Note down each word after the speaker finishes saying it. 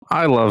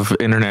I love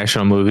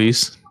international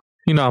movies.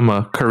 You know, I'm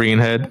a Korean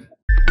head.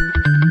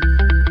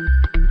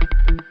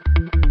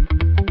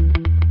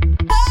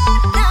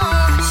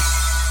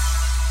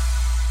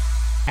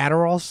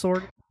 Adderall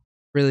sword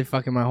really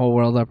fucking my whole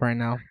world up right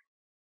now.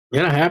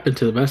 Yeah, that happened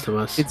to the best of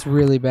us. It's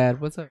really bad.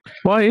 What's up?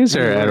 Why is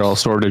there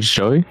Adderall shortage,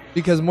 Joey?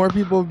 Because more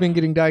people have been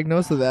getting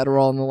diagnosed with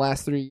Adderall in the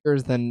last 3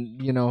 years than,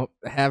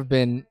 have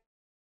been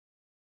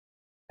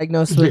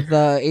diagnosed with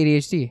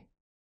ADHD.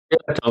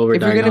 It's over.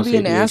 If you're going to be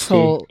an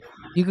asshole,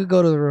 you could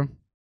go to the room.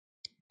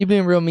 You're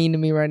being real mean to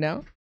me right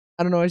now.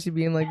 I don't know why she's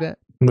being like that.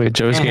 Wait,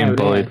 Joey's getting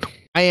bullied.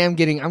 I'm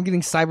getting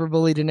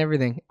cyberbullied and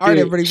everything. All right,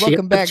 everybody,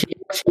 welcome back. She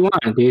won,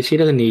 dude. She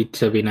doesn't need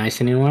to be nice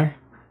anymore.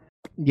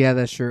 Yeah,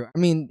 that's true. I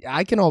mean,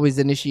 I can always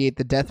initiate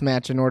the death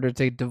match in order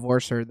to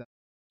divorce her at that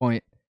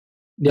point.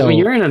 Yeah, I mean,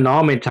 you're in an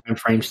annulment time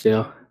frame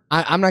still.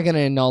 I'm not going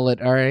to annul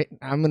it, all right?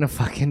 I'm going to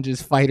fucking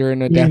just fight her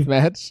in a death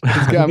match.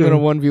 I'm going to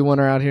 1v1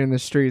 her out here in the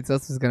streets.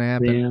 That's what's going to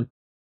happen. Yeah.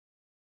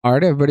 All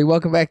right, everybody,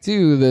 welcome back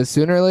to the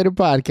Sooner or Later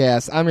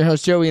podcast. I'm your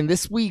host, Joey, and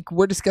this week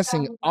we're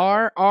discussing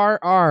RRR,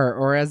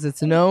 or as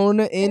it's known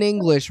in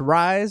English,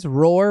 Rise,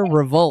 Roar,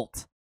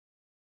 Revolt.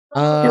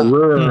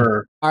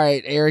 All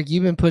right, Eric,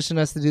 you've been pushing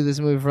us to do this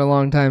movie for a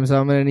long time, so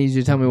I'm going to need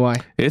you to tell me why.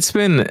 It's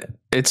been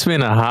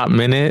a hot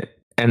minute,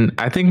 and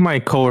I think my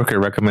coworker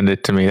recommended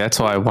it to me. That's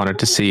why I wanted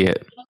to see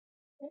it.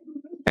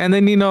 And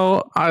then,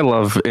 I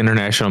love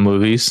international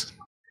movies.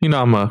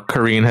 I'm a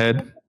Korean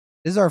head.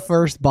 This is our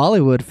first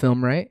Bollywood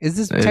film, right? Is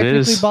this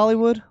technically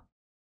Bollywood?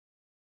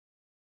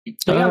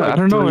 I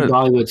don't know.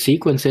 Bollywood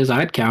sequences,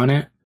 I'd count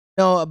it.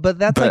 No, but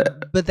that's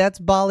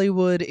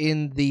Bollywood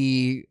in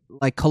the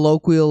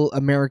colloquial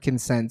American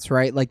sense,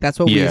 right? Like that's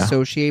what we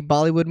associate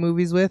Bollywood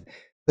movies with.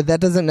 But that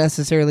doesn't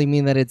necessarily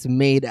mean that it's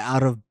made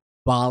out of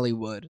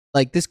Bollywood.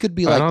 Like this could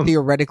be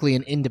theoretically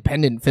an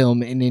independent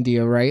film in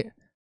India, right?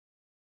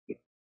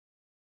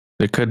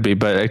 It could be,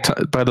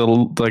 but by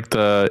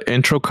the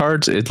intro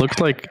cards, it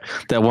looked like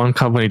that one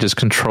company just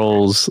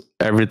controls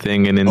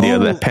everything in India.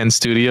 That Penn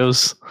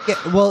Studios. Yeah,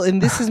 well, and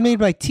this is made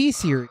by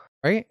T-Series,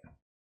 right?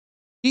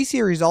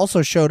 T-Series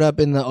also showed up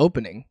in the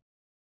opening,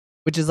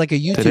 which is like a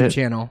YouTube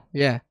channel.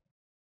 Yeah,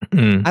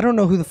 I don't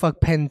know who the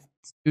fuck Penn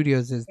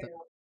Studios is, though.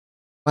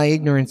 My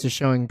ignorance is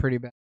showing pretty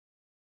bad.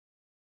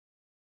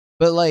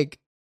 But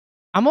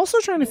I'm also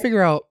trying to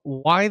figure out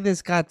why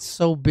this got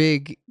so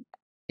big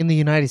in the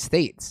United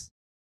States.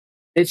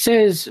 It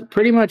says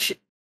pretty much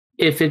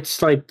if it's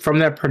from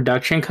that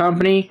production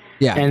company,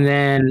 and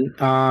then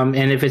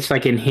and if it's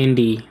in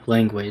Hindi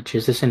language.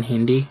 Is this in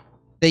Hindi?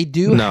 They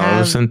do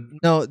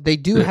they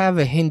do have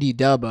a Hindi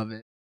dub of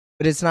it,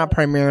 but it's not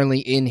primarily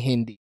in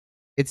Hindi.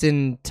 It's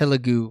in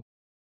Telugu.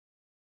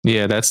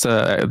 Yeah, that's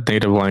the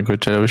native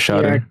language that it was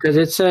shot in. Yeah, because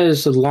it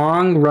says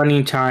long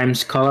running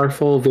times,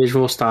 colorful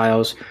visual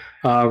styles,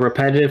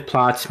 repetitive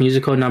plots,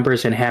 musical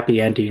numbers, and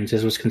happy endings.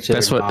 This was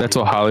considered. That's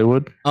what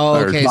Hollywood. Oh,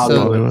 okay.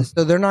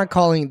 So they're not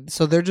calling.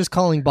 So they're just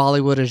calling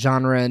Bollywood a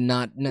genre, and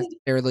not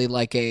necessarily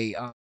like a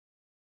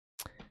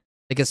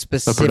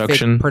specific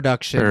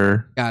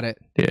production. Got it.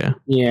 Yeah.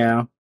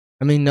 Yeah.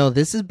 I mean, no,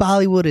 this is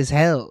Bollywood as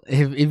hell.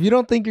 If you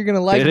don't think you're gonna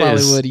like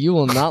Bollywood, you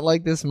will not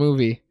like this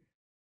movie.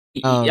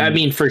 I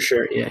mean, for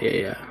sure.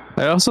 Yeah.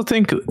 I also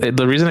think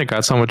the reason it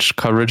got so much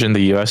coverage in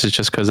the U.S. is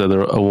just because of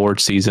the award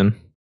season.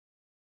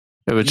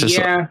 It was just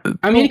I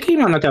mean, it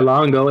came out not that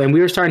long ago, and we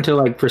were starting to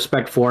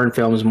respect foreign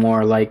films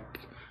more, like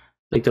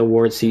the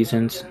award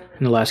seasons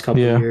in the last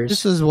couple of years.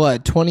 This is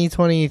what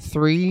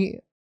 2023.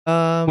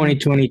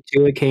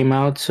 2022 it came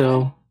out,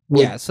 so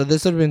so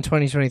this would have been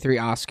 2023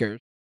 Oscars.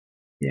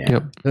 Yeah,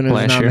 yep. When it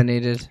was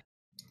nominated.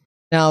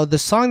 Now, the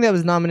song that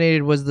was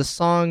nominated was the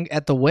song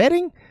at the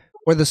wedding,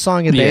 or the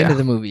song at the end of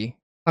the movie.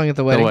 Song at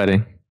the wedding. The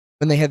wedding.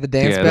 When they had the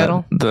dance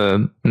battle.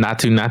 The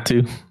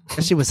Natu.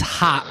 That shit was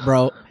hot,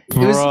 bro. It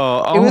Bro,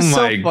 was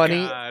so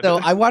funny. God. So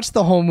I watched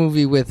the whole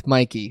movie with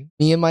Mikey.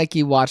 Me and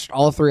Mikey watched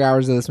all 3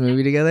 hours of this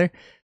movie together.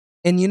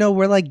 And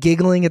we're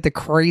giggling at the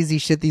crazy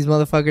shit these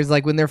motherfuckers,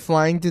 when they're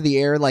flying through the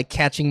air,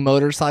 catching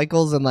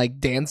motorcycles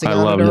and dancing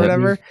on it or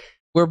whatever.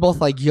 We're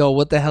both yo,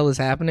 what the hell is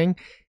happening?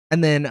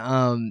 And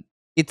then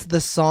it's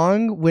the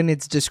song when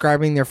it's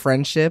describing their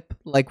friendship,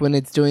 when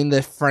it's doing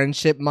the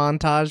friendship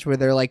montage where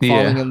they're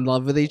falling in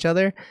love with each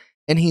other.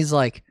 And he's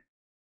like,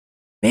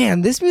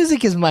 man, this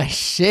music is my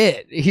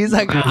shit. He's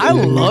like, I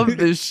love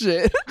this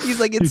shit.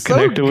 He's like, it's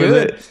so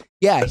good.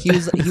 Yeah, he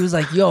was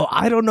like, yo,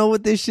 I don't know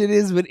what this shit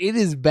is, but it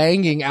is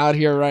banging out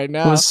here right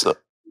now.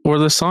 Were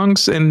the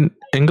songs in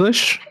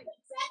English?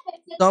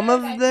 Some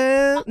of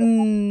them,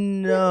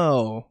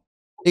 no.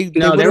 They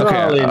were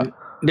all in.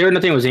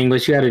 Nothing was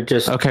English. You had to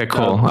just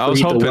cool. I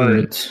was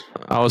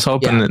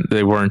hoping that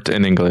they weren't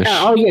in English.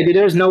 Yeah, dude,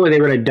 there's no way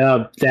they were gonna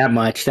dub that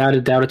much. That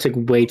would take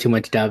way too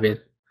much dubbing.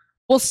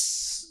 Well,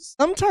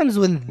 sometimes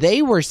when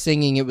they were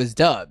singing, it was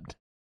dubbed.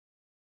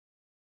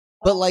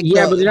 But but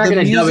they're not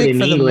going to dub it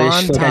in English.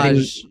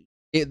 Montage,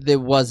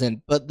 it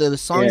wasn't. But the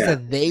songs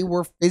that they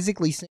were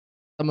physically singing,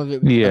 some of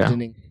it was dubbed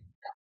in English.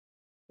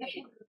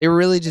 They were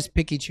really just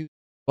picky choosing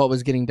what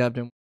was getting dubbed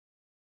in.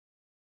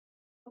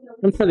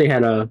 I'm sure they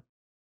had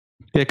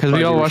Yeah, because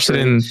we all watched it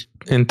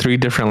in 3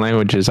 different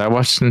languages. I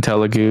watched it in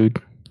Telugu.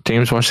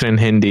 James watched it in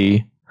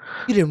Hindi.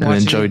 You didn't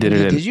watch it in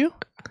Hindi, did you?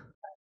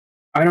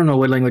 I don't know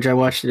what language I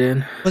watched it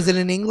in. Was it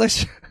in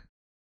English?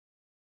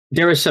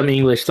 There was some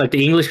English. Like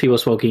the English people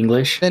spoke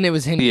English. Then it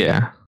was Hindi.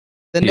 Yeah.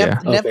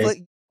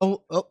 Netflix.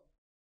 Oh.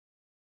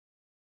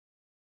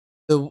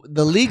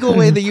 The legal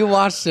way that you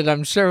watched it,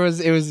 I'm sure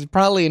it was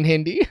probably in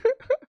Hindi.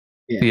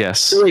 Yeah. Yes.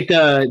 So like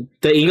the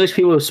English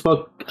people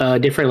spoke a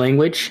different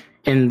language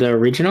in the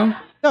original?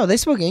 No, they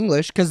spoke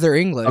English because they're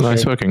English. Oh, I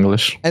spoke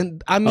English.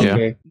 And I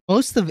mean,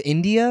 most of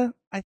India,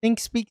 I think,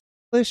 speak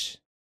English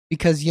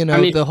because,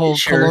 the whole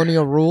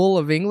colonial rule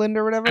of England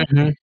or whatever.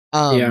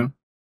 Mm-hmm.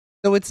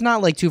 So it's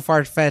not like too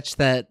far-fetched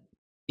that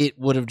it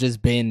would have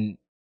just been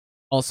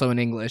also in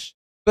English.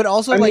 But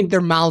also,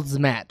 their mouths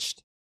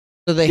matched.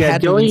 So they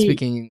had to be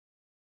speaking English.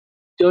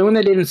 The only one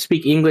that didn't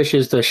speak English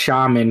is the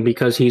shaman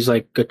because he's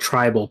like a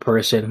tribal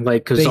person.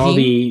 Like, because all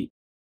the...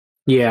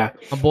 Yeah.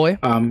 A boy?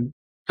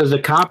 Because the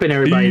cop and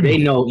everybody, they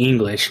know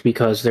English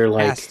because they're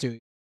like...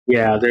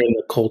 Yeah, they're in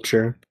the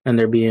culture and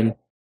they're being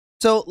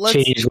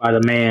changed by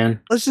the man.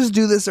 Let's just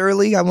do this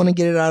early. I want to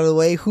get it out of the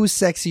way. Who's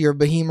sexier,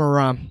 Bahim or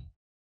Ram?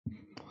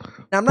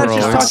 Now, I'm not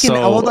just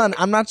talking... hold on.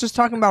 I'm not just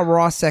talking about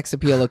raw sex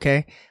appeal,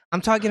 okay?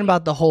 I'm talking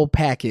about the whole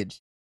package.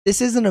 This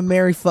isn't a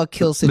marry, fuck,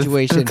 kill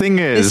situation. The thing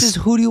is... This is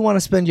who do you want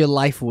to spend your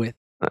life with?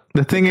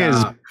 The thing is...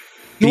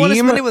 You want to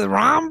spend it with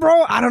Ram,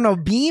 bro? I don't know.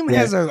 Beam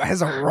has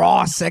a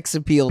raw sex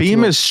appeal.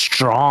 Beam is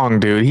strong,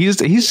 dude.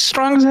 He's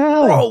strong as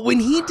hell. Bro, when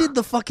he did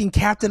the fucking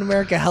Captain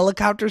America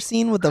helicopter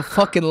scene with the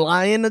fucking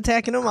lion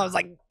attacking him, I was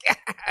like, God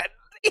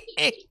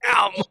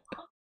damn.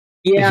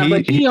 Yeah,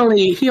 but he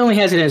only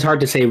has it in his heart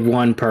to save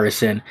one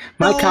person.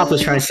 My cop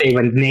was trying to save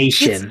a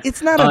nation.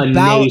 It's not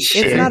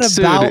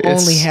about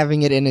only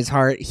having it in his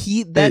heart.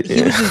 He was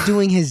just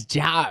doing his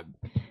job.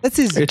 That's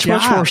his job. It's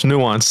much more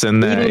nuanced than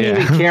that. He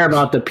didn't even care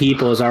about the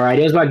peoples, all right?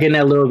 It was about getting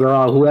that little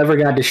girl. Whoever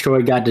got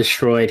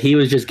destroyed. He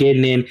was just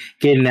getting in,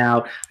 getting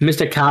out.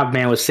 Mr. Cop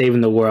Man was saving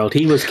the world.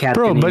 He was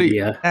Captain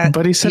India.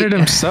 But he said it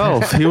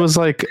himself. He was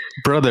like,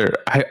 brother,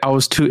 I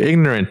was too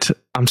ignorant.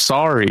 I'm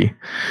sorry.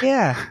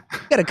 Yeah. You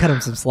gotta cut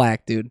him some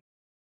slack, dude.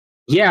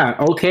 Yeah,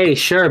 okay,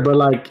 sure. But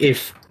like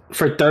if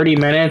for 30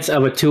 minutes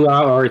of a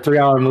 2-hour or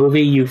 3-hour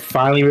movie, you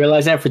finally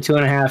realize that for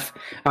 2.5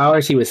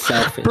 hours he was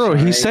selfish. Bro,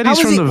 he said he's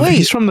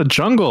from the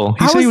jungle.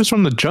 He said he was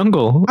from the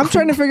jungle. I'm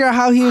trying to figure out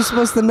how he was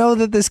supposed to know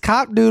that this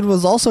cop dude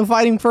was also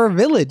fighting for a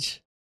village.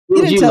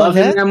 If you love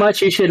him that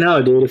much, you should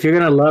know, dude. If you're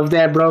gonna love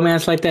that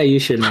bromance like that, you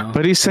should know.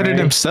 But he said it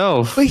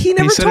himself. But he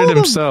said it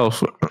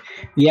himself.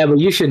 Yeah, but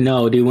you should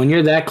know, dude. When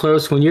you're that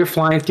close, when you're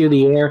flying through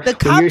the air,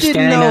 when you're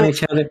standing on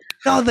each other.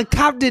 No, the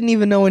cop didn't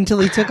even know until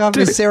he took off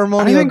his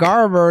ceremonial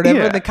garb or whatever.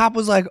 Yeah. The cop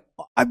was like,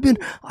 "I've been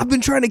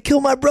trying to kill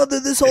my brother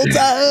this whole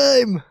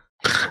time."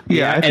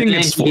 Yeah, I think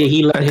it's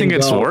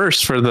worse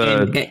for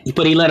the.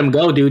 But he let him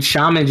go, dude.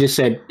 Shaman just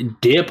said,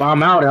 "Dip,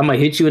 I'm out. I'm gonna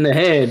hit you in the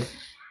head.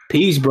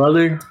 Peace,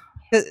 brother."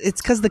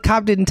 It's because the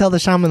cop didn't tell the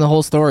shaman the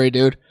whole story,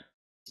 dude.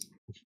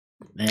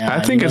 Yeah,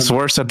 I think it's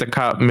worse that the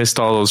cop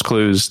missed all those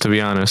clues, to be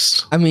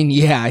honest. I mean,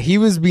 yeah, he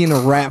was being a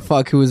rat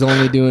fuck who was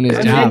only doing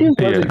his job. He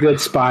was a good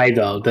spy,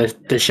 though.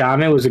 The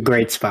shaman was a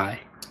great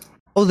spy.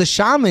 Oh, the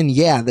shaman,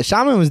 yeah. The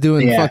shaman was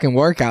doing the fucking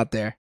work out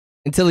there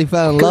until he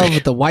fell in love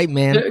with the white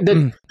man.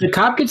 The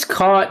cop gets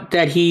caught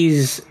that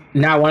he's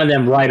not one of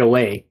them right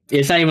away.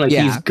 It's not even like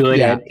he's good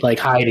at like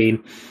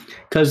hiding.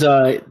 Because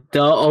the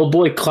old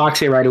boy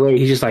clocks it right away.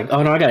 He's just like,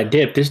 oh no, I gotta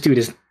dip. This dude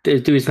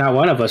is not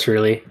one of us,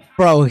 really.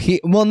 Bro,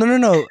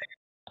 no.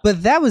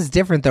 But that was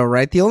different though,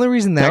 right? The only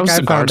reason that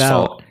guy found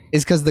out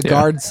is because the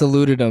guard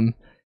saluted him.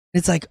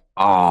 It's like,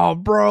 oh,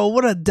 bro,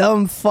 what a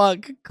dumb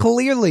fuck.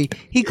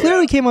 He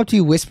clearly came up to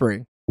you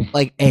whispering,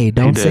 like, hey,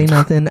 don't say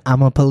nothing.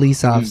 I'm a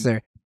police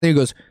officer. Then he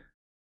goes,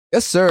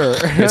 yes, sir.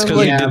 It's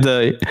because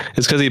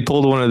it's because he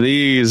pulled one of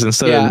these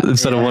instead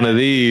of one of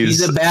these.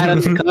 He's a bad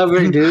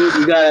undercover,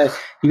 dude.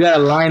 You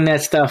gotta line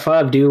that stuff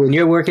up, dude. When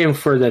you're working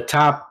for the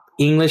top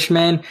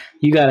Englishman,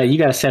 you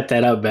gotta set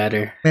that up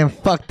better. Man,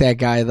 fuck that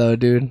guy though,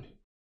 dude.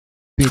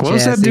 What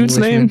was that dude's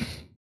name?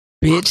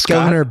 Bitch, Scott?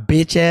 Governor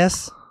bitch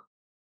ass.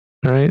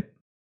 Right.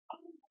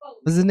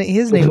 Wasn't it?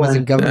 His name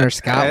wasn't Governor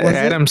Scott, was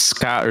Adam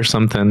Scott or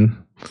something.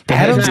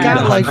 Adam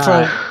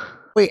Scott,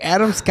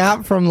 Adam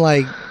Scott from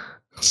like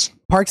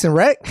Parks and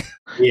Rec?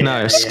 Yeah,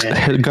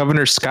 no,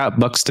 Governor Scott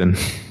Buxton.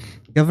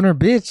 Governor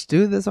bitch,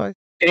 dude. That's why.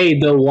 Hey,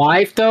 the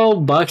wife though,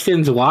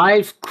 Buxton's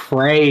wife,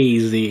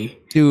 crazy,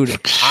 dude.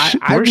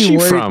 Where's she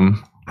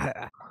from?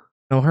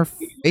 No, her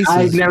face.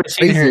 I've never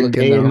seen her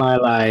day in my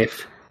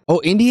life. Oh,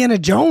 Indiana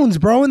Jones,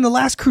 bro, in The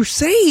Last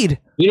Crusade.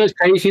 You know, it's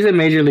crazy. She's in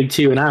Major League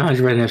 2, and I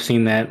 100% have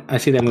seen that. I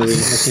see that movie. I've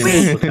seen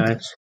it multiple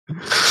times.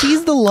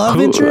 She's the love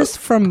interest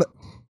from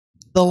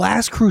The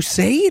Last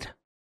Crusade?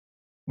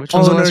 Which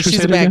one's The Last Crusade?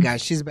 She's a bad guy.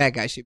 She's a bad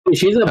guy. She's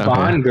a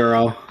Bond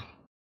girl.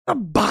 A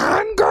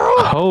Bond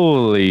girl?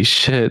 Holy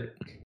shit.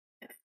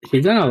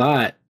 She's done a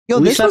lot. Yo,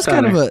 this was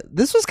kind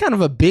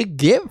of a big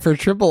get for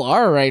Triple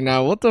R right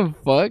now. What the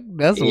fuck?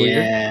 That's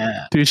weird.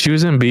 Dude, she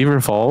was in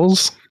Beaver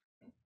Falls?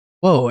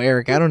 Whoa,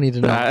 Eric, I don't need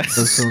to know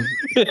those films.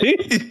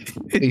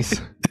 Please.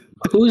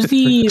 Who's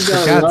the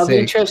love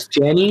interest,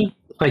 Jenny?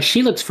 Like,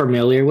 she looks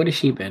familiar. What has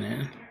she been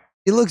in?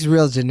 She looks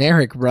real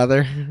generic,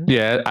 brother.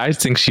 Yeah, I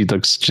think she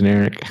looks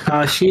generic.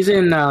 She's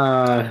in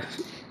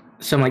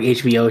some like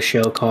HBO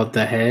show called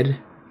The Head.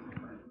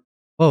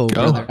 Whoa,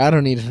 brother, I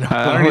don't need to know.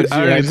 I don't need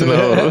to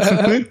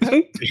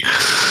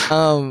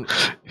know.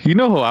 You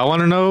know who I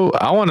want to know?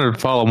 I want to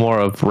follow more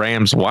of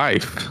Ram's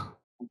wife,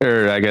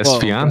 or I guess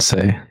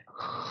fiance.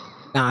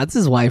 Nah, it's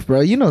his wife,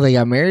 bro. You know they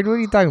got married. What are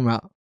you talking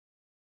about?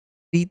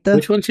 Sita?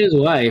 Which one's his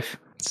wife?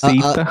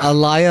 Sita?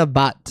 Alaya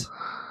Bhatt.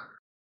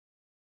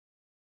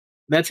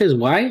 That's his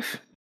wife?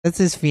 That's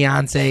his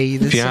fiance.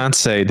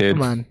 Fiance, dude.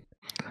 Come on.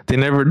 They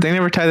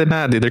never tied the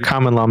knot, dude. They're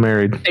common law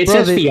married. It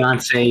says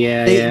fiance,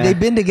 yeah. They've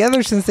been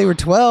together since they were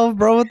 12,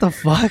 bro. What the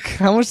fuck?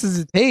 How much does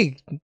it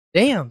take?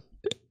 Damn.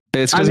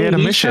 It's because he had a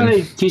mission.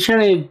 He's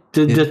trying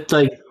to just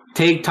like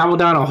topple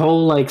down a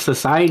whole like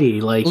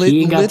society. Like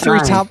he ain't got literally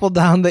time. topple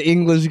down the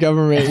English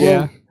government.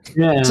 Yeah.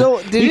 Yeah.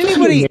 So did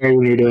anybody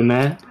when you're doing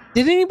that?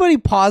 Did anybody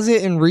pause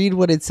it and read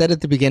what it said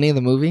at the beginning of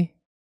the movie?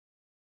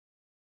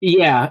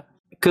 Yeah.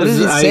 What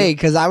did it say?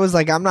 Because I was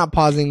like, I'm not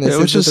pausing this.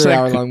 It's just a 3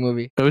 hour long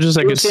movie. It was just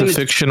like it's a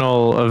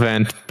fictional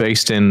event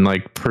based in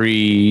like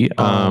pre-free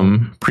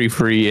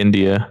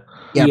India.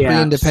 Yeah,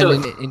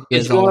 pre-independent India.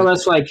 It's more or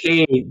less like,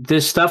 hey,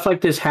 this stuff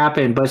like this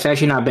happened, but it's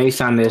actually not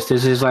based on this.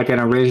 This is like an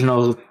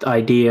original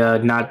idea.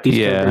 Not these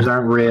characters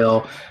aren't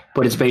real,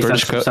 but it's based on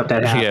stuff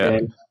that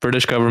happened. Yeah.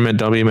 British government,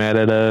 don't be mad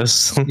at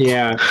us.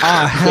 Yeah.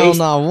 Hell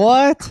no.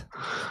 What?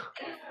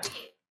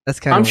 That's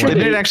kind I'm of. sure they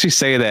didn't actually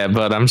say that,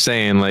 but I'm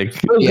saying like.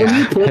 When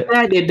you put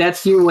that,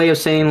 that's your way of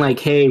saying like,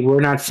 hey, we're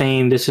not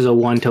saying this is a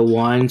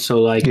 1-to-1,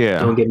 so like,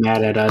 don't get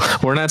mad at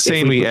us. We're not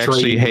saying we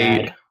actually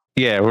hate. Bad.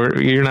 Yeah,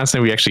 you're not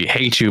saying we actually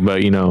hate you,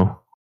 but you know.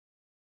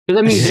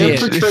 Because I mean, they're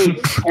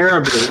portrayed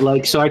terribly.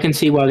 Like, so I can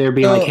see why they're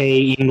being like,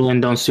 hey,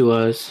 England, don't sue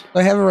us.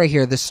 I have it right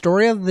here. The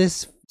story of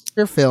this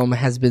film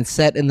has been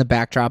set in the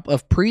backdrop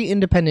of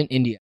pre-independent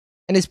India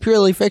and is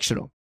purely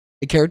fictional.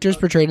 The characters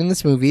portrayed in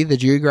this movie, the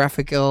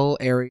geographical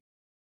area,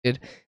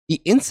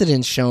 the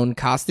incidents shown,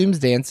 costumes,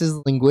 dances,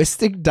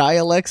 linguistic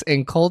dialects,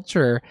 and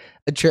culture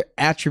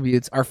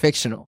attributes are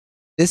fictional.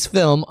 This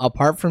film,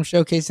 apart from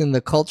showcasing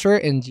the culture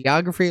and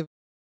geography,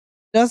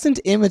 doesn't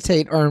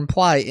imitate or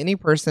imply any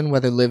person,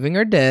 whether living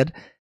or dead,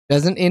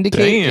 doesn't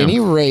indicate any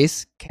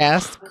race,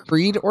 caste,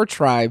 creed, or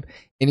tribe.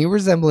 Any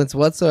resemblance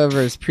whatsoever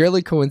is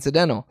purely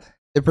coincidental.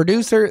 The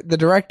producer, the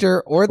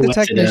director, or the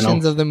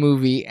technicians of the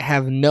movie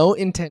have no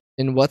intention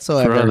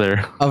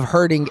whatsoever of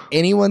hurting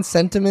anyone's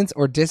sentiments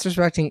or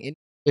disrespecting any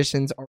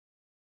traditions or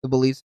the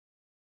beliefs.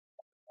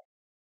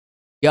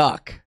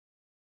 Yuck.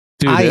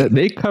 Dude,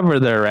 they cover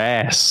their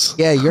ass.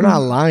 Yeah, you're not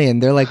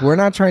lying. They're like, we're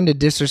not trying to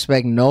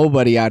disrespect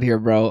nobody out here,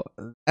 bro.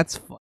 That's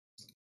fun.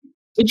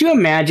 Could you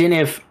imagine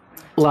if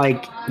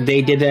like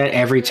they did that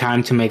every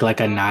time to make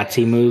like a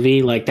Nazi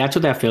movie? Like that's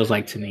what that feels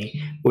like to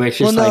me. Where it's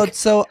just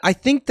so I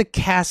think the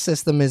caste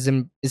system is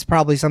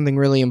probably something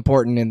really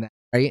important in that,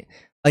 right?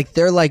 Like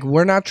they're like,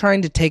 we're not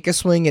trying to take a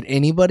swing at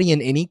anybody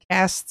in any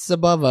castes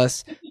above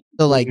us.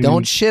 So like,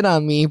 don't shit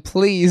on me,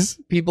 please,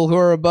 people who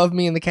are above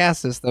me in the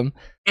caste system.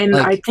 And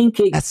like, I think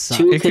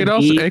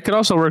it could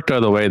also work the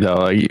other way though.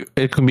 Like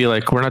it could be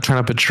like, we're not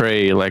trying to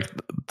portray like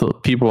the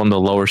people in the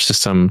lower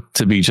system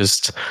to be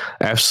just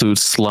absolute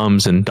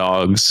slums and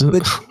dogs.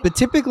 But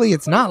typically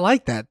it's not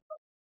like that,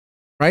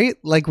 right?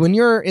 Like when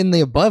you're in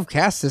the above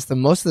caste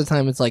system, most of the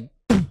time it's like,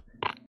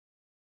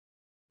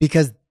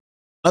 because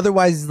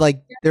otherwise,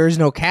 like there is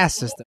no caste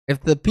system.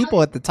 If the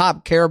people at the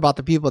top care about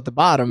the people at the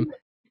bottom,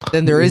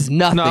 then there is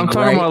nothing. No, I'm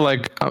talking about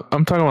like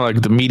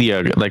the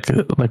media, like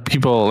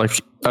people, like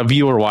a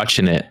viewer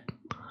watching it.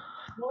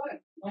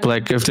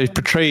 Like if they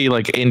portray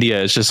like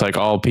India as just like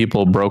all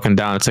people broken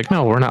down, it's like,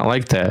 no, we're not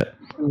like that.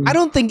 I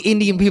don't think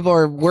Indian people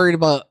are worried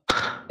about,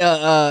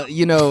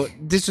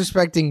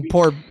 disrespecting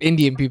poor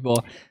Indian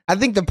people. I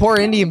think the poor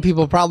Indian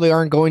people probably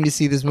aren't going to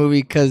see this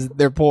movie because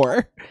they're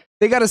poor.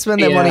 They got to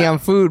spend their money on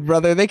food,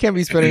 brother. They can't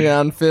be spending it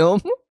on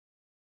film.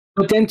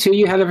 But then too,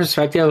 you have the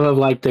perspective of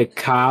like the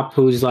cop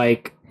who's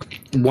like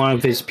one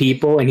of his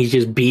people, and he's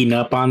just beating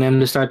up on them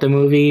to start the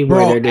movie.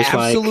 Where they're just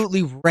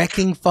absolutely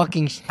wrecking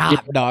fucking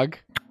shop, dog.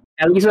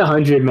 At least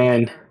 100,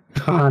 man.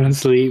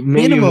 Honestly,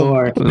 maybe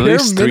more. At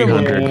least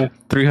 300. Yeah.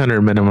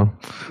 300 minimum.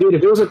 Dude,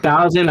 if it was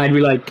 1,000, I'd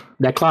be like,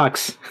 that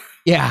clocks.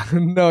 Yeah, I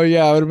would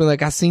have been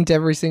like, I synced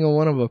every single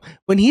one of them.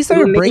 When he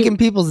started breaking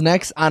people's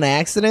necks on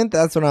accident,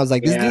 that's when I was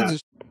like, this dude's a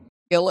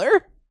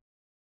killer.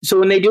 So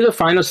when they do the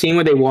final scene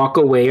where they walk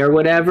away or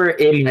whatever,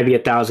 it might be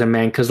 1,000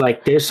 men, because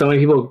like there's so many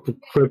people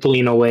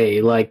crippling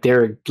away, like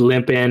they're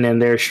limping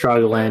and they're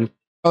struggling.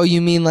 Oh,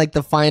 you mean like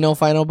the final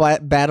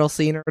battle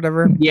scene or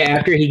whatever? Yeah,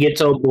 after he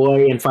gets old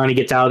boy and finally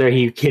gets out there,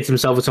 he hits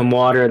himself with some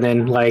water, and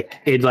then like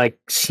it like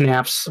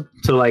snaps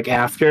to like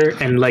after,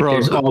 and like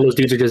there's all those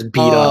dudes are just beat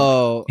up.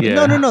 Oh,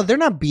 yeah. No, they're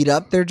not beat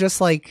up. They're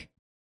just like,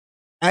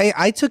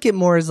 I took it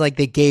more as like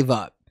they gave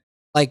up.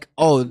 like,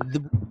 all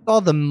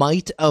the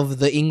might of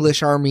the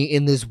English army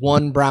in this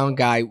one brown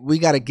guy. We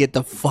got to get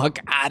the fuck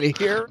out of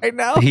here right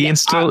now. He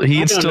instilled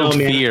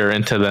fear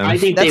into them. I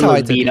think they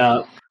were beat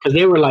up because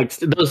they were like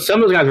some of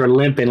those guys were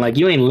limping. Like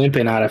you ain't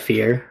limping out of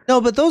fear.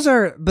 No, but those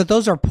are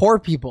poor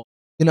people.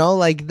 You know,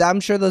 like I'm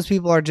sure those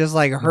people are just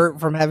like hurt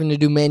from having to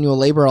do manual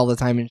labor all the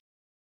time. And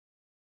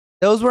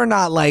those were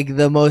not like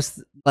the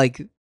most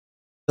like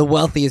the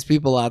wealthiest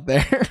people out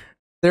there.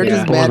 They're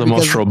just mad the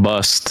most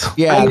robust.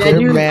 Yeah,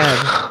 they're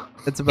mad.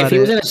 That's about it. If he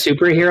wasn't a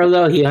superhero,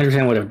 though, he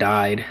 100% would have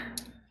died.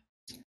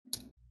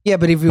 Yeah,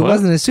 but if he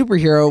wasn't a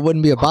superhero, it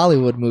wouldn't be a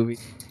Bollywood movie.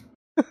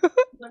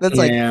 That's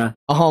like a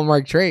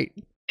Hallmark trait.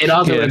 It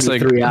also would be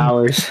like 3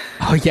 hours.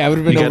 Oh yeah, it would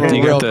have been over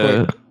real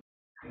quick.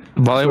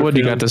 Bollywood,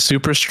 you got the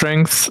super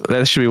strength.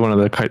 That should be one of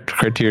the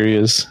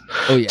criterias.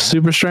 Oh yeah,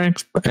 super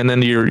strength, and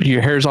then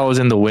your hair's always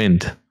in the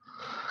wind,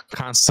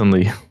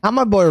 constantly. How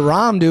my boy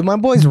Ram, dude? My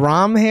boy's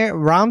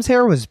Ram's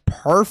hair was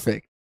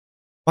perfect.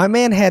 My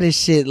man had his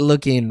shit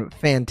looking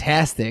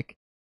fantastic.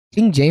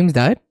 King James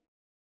died?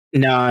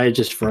 No, it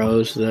just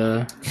froze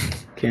the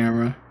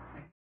camera.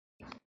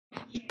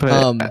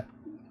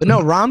 But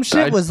no, Ram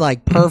shit was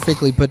like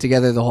perfectly put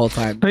together the whole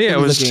time. Yeah, it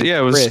was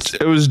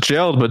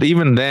gelled, but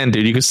even then,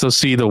 dude, you could still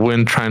see the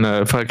wind trying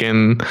to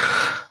fucking.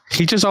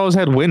 He just always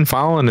had wind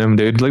following him,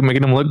 dude, like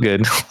making him look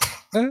good.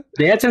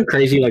 They had some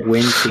crazy like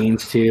wind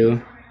scenes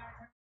too,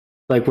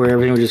 like where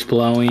everything was just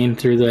blowing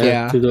through the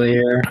air.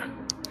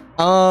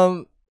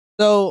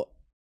 So,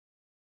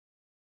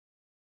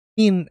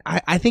 I mean,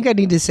 I think I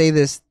need to say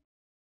this.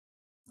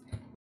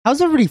 How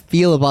does everybody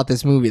feel about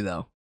this movie,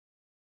 though?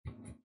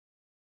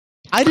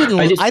 I didn't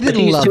love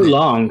it's too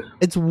long.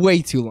 It's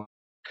way too long.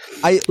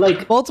 I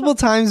like multiple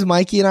times.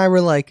 Mikey and I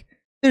were like,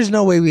 "There's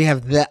no way we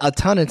have a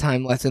ton of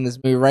time left in this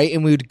movie, right?"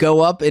 And we would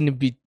go up, and it'd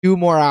be 2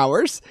 more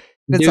hours.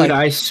 Dude, like,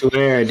 I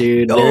swear,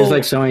 dude. There's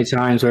like so many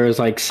times where it was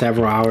like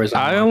several hours.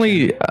 I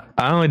only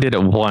did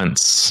it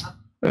once.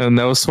 And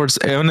that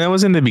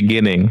was in the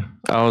beginning.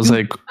 I was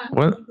like,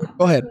 what?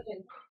 Go ahead.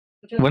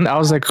 When I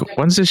was like,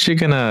 when's this shit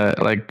gonna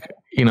like,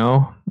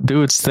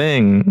 do its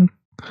thing?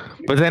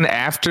 But then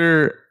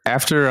after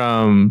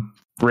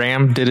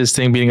Ram did his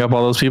thing beating up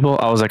all those people,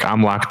 I was like,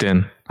 I'm locked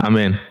in. I'm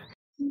in.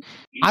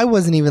 I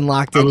wasn't even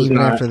locked in even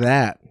after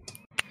that.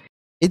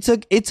 It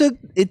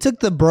took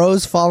the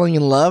bros falling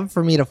in love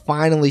for me to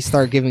finally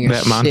start giving a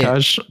shit. That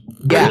montage?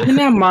 Yeah. In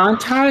that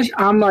montage,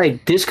 I'm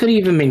like, this could have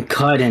even been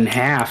cut in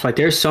half. Like,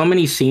 there's so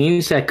many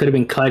scenes that could have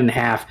been cut in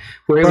half.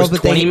 Where it was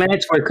 20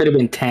 minutes, where it could have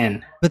been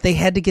 10. But they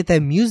had to get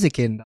that music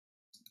in.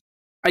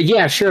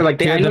 Yeah, sure. Like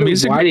the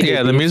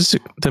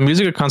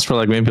music accounts for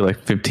like maybe like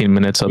 15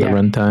 minutes of the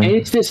runtime. And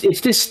it's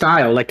this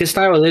style. Like, this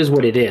style is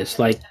what it is.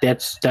 Like,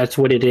 that's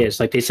what it is.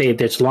 Like they say,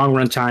 it's long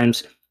run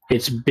times.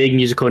 It's big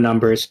musical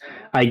numbers.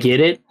 I get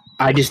it.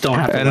 I just don't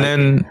have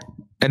to.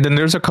 And then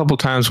there's a couple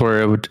times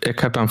where it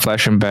kept on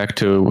flashing back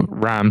to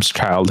Ram's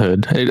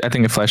childhood. I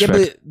think it flashed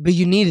back. But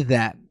you needed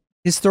that.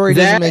 His story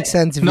doesn't make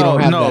sense if you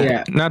don't have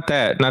that. Not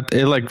that.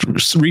 It like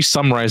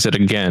re-summarized it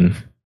again.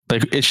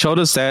 Like it showed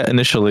us that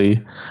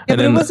initially, and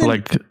then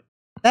like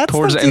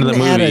towards the end of the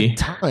movie,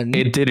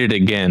 it did it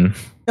again.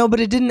 No, but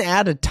it didn't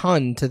add a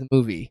ton to the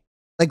movie.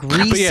 Like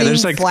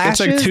there's like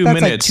flashes, it's like 2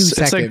 minutes.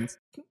 Like 2 seconds.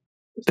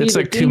 It's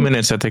like 2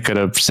 minutes that they could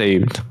have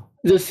saved.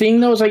 The thing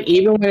though is like,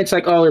 even when it's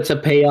like, oh, it's a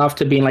payoff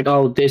to being like,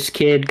 oh, this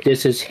kid,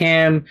 this is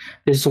him,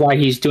 this is why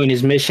he's doing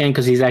his mission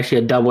because he's actually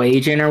a double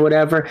agent or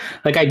whatever.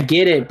 Like I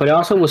get it, but it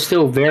also was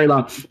still very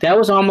long. That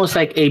was almost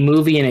like a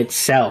movie in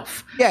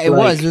itself. Yeah, it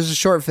was. It was a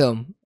short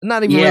film.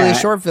 Not even really a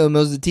short film. It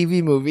was a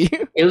TV movie.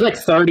 It was like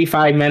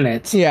 35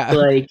 minutes. Yeah,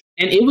 like,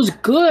 and it was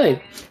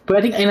good. But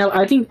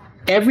I think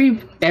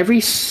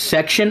every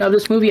section of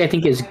this movie I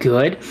think is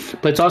good,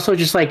 but it's also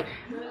just like,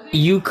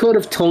 you could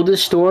have told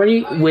this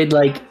story with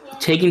like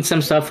taking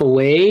some stuff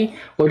away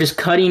or just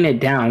cutting it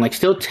down. Like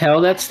still tell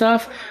that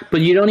stuff,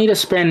 but you don't need to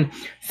spend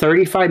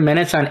 35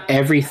 minutes on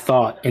every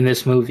thought in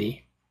this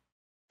movie.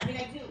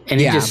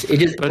 And it just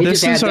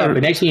adds up.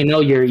 But next thing you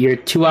know, you're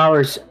 2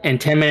 hours and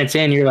 10 minutes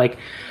in, you're like,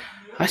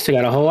 I still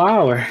got a whole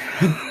hour.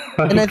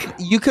 And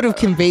you could have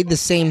conveyed the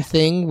same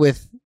thing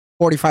with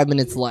 45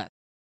 minutes left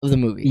of the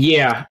movie.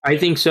 Yeah, I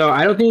think so.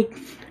 I don't think,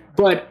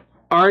 but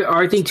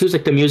our thing too is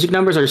like the music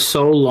numbers are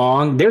so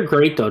long. They're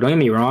great though, don't get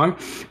me wrong,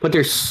 but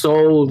they're so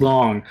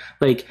long.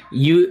 Like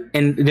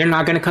and they're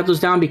not gonna cut those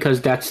down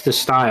because that's the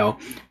style.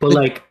 But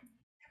like,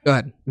 go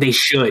ahead. They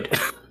should.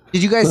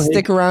 Did you guys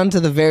stick around to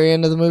the very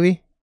end of the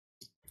movie?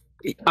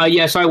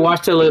 Yeah, so I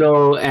watched a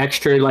little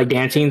extra like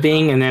dancing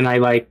thing, and then I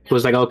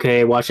was like,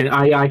 okay, watching.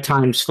 I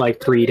times like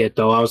 3'd it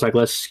though. I was like,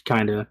 let's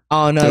kind of.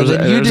 Oh no,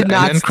 you did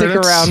not stick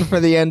around for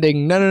the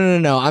ending.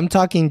 No. I'm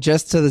talking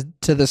just to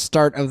the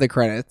start of the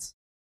credits.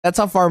 That's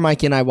how far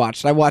Mikey and I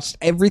watched. I watched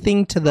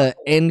everything to the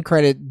end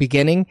credit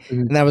beginning,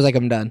 and that was like,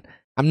 I'm done.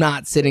 I'm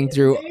not sitting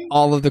through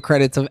all of the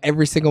credits of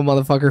every single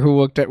motherfucker who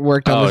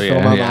worked on this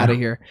film. I'm out of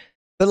here.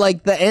 But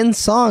like the end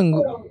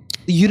song,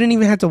 you didn't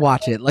even have to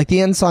watch it. Like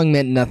the end song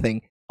meant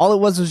nothing. All it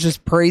was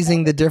just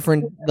praising the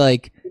different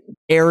like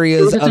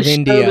areas of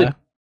India.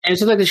 And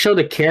it's like to show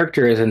the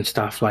characters and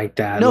stuff like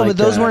that. No, like but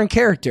those weren't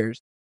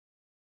characters.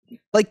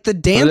 Like the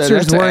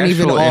dancers weren't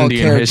even all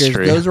Indian characters.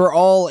 history. Those were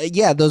all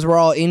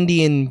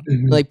Indian,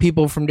 like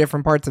people from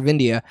different parts of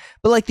India.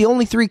 But like the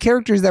only 3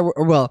 characters that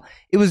were,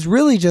 it was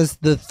really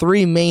just the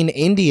 3 main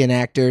Indian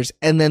actors,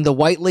 and then the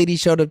white lady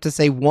showed up to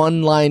say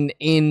one line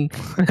in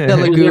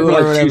Telugu or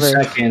whatever. 2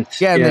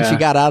 seconds. Yeah, and then she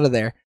got out of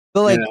there.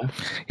 But like,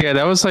 yeah,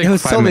 that was like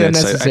 5 totally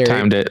minutes. I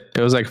timed it.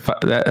 It was like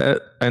that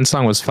end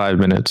song was 5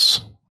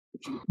 minutes.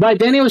 But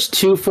then it was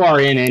too far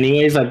in,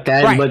 anyways, like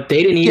that. Right. But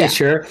they didn't need it,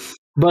 sure.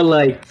 But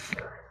like.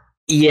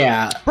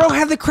 Yeah, bro,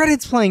 have the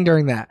credits playing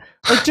during that.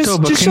 Like, just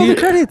show the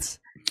credits.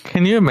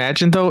 Can you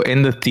imagine though,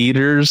 in the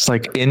theaters,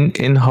 like in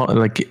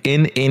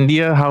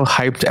India, how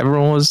hyped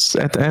everyone was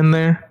at the end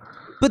there?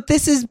 But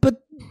this is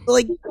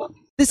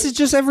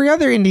just every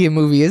other Indian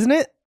movie, isn't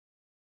it?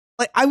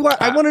 Like, I want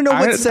to know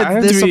what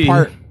sets this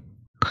apart.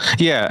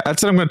 Yeah,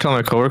 that's what I'm going to tell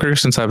my coworker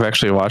since I've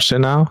actually watched it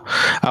now.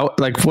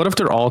 Like, what if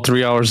they're all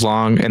 3 hours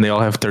long and they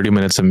all have 30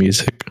 minutes of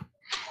music?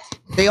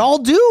 They all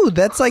do.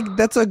 That's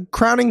a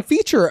crowning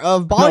feature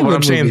of Bollywood. No, but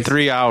I'm saying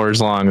 3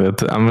 hours long. I'm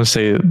going to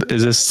say,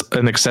 is this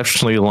an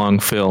exceptionally long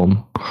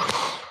film?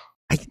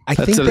 I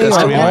think they are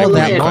all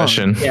that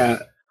long. Yeah.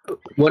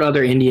 What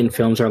other Indian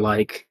films are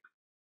like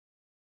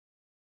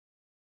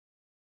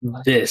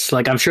this?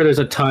 Like, I'm sure there's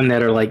a ton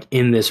that are like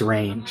in this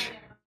range.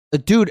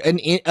 Dude,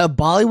 a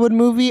Bollywood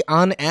movie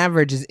on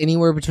average is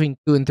anywhere between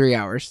 2 and 3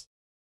 hours,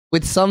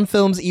 with some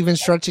films even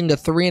stretching to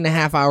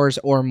 3.5 hours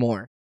or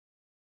more.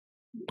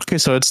 Okay,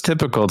 so it's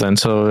typical then.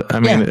 So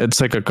I mean,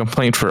 it's like a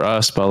complaint for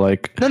us, but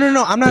like,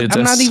 no. I'm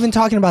not even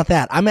talking about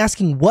that. I'm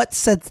asking what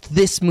sets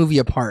this movie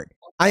apart.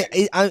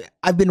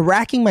 I've been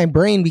racking my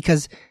brain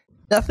because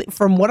nothing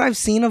from what I've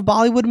seen of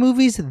Bollywood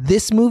movies.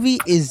 This movie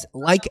is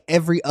like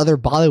every other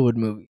Bollywood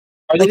movie.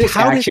 Are they just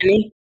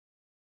actiony?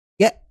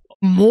 Yeah,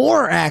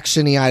 more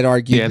actiony. I'd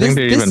argue. Yeah, I think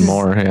they're even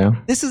more. Yeah,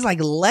 this is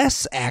like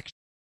less action.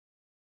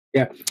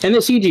 Yeah, and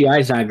the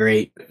CGI is not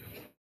great.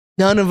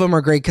 None of them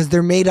are great because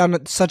they're made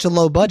on such a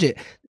low budget.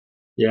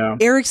 Yeah.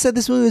 Eric said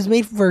this movie was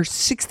made for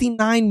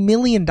 $69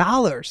 million.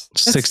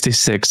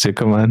 66.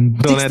 Come on.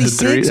 Don't add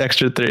the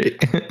extra 3.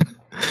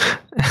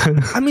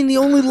 I mean, the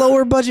only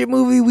lower budget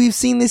movie we've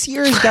seen this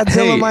year is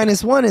Godzilla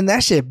 -1, and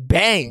that shit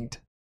banged.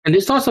 And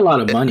this cost a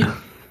lot of money.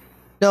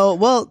 No,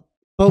 well,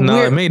 but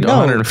no, it made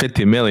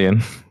 150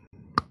 million.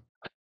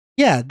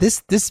 Yeah,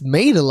 this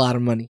made a lot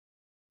of money.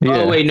 Yeah.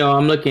 Oh wait, no,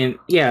 I'm looking.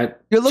 Yeah,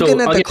 you're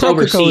looking at the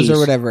Crococos or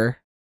whatever.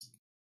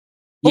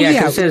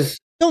 Yeah, it says.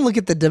 Don't look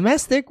at the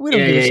domestic. We don't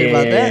give a shit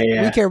about that.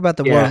 We care about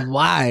the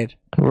worldwide.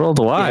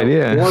 Worldwide,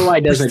 yeah.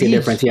 Worldwide does make a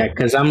difference, yeah,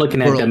 because I'm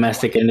looking at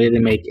domestic and it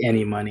didn't make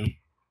any money.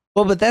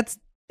 Well, but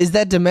is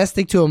that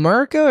domestic to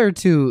America or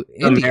to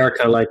India?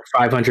 America, like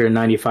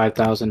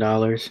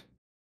 $595,000.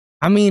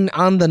 I mean,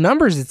 on the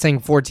numbers, it's saying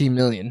 14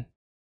 million.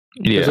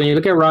 Yeah. When you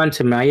look at Rotten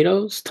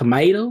Tomatoes,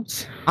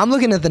 I'm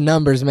looking at the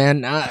numbers,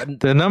 man.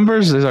 The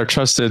numbers is our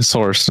trusted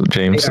source,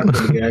 James.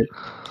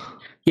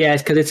 Yeah,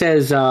 because it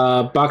says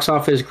box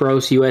office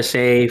gross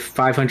USA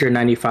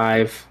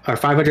 595 or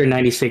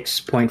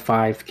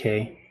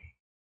 596.5K.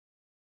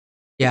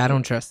 Yeah, I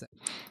don't trust it.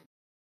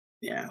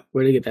 Yeah,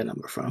 where did you get that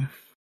number from?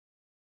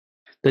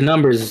 The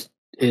numbers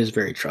is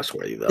very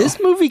trustworthy, though. This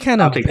movie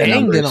kind of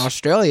banged in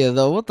Australia,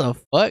 though. What the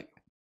fuck?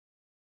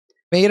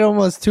 Made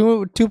almost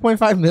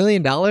 $2.5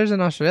 million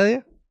in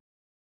Australia?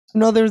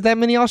 No, there was that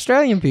many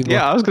Australian people.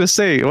 Yeah, I was gonna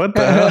say, what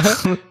the hell?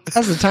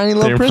 That's a tiny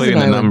little prison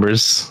island. The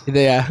numbers.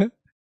 Yeah.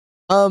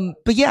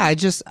 But yeah, I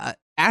just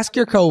ask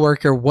your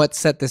coworker what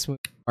set this movie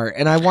apart,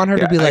 and I want her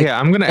to be like,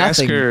 I'm gonna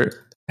ask her.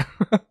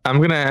 I'm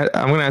gonna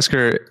ask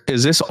her,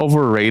 is this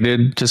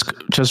overrated?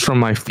 Just from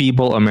my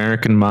feeble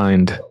American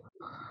mind.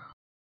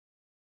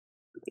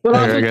 Well,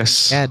 I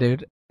guess. Yeah,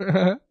 dude.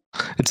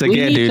 It's like,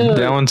 yeah, dude,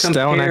 that one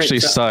actually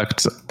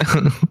sucked.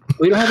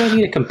 We don't have anything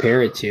to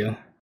compare it to.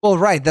 Well,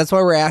 right. That's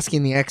why we're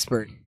asking the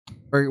expert.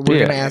 We're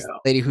gonna ask the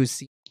lady who's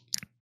seen.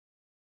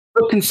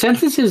 The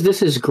consensus is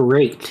this is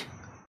great.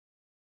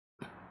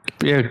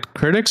 Yeah,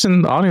 critics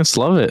and audience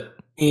love it.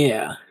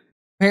 Yeah.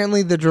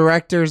 Apparently, the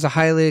director is a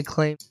highly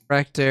acclaimed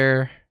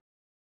director.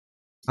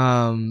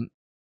 That's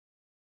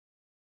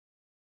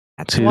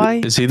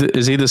why. Is he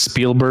the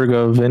Spielberg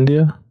of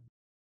India?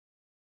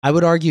 I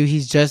would argue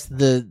he's just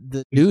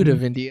the dude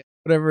of India,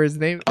 whatever his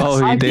name is.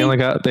 Oh, they only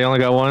got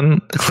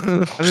one.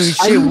 I mean,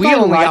 shit, we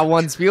only got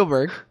one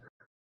Spielberg.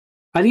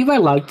 I think if I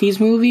like these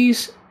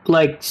movies,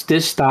 like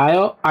this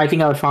style, I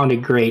think I would find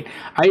it great.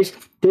 I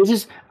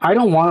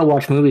don't want to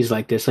watch movies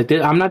like this. Like,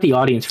 I'm not the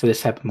audience for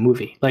this type of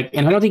movie. Like,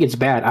 and I don't think it's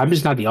bad. I'm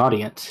just not the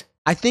audience.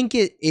 I think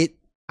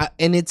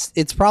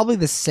it's probably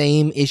the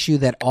same issue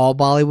that all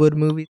Bollywood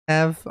movies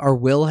have or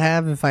will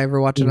have if I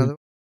ever watch another.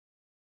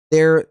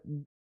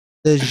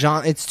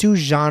 It's too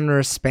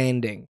genre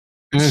spanning.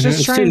 It's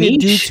just trying to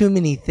do too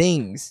many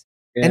things,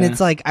 and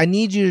it's like, I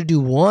need you to do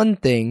one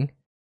thing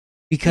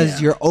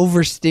because you're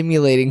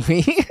overstimulating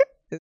me.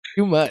 It's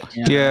too much.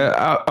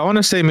 Yeah, I want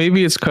to say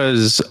maybe it's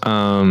because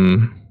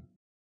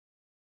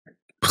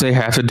they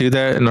have to do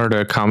that in order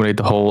to accommodate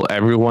the whole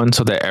everyone,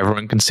 so that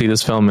everyone can see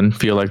this film and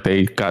feel like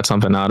they got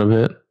something out of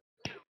it.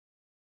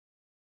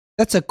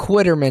 That's a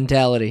quitter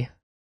mentality.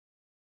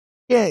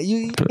 Yeah,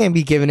 you can't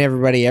be giving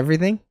everybody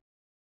everything.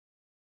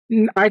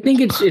 I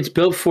think it's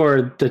built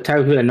for the type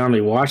of people that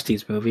normally watch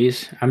these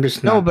movies. I'm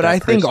just not. No, but I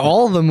think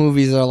all the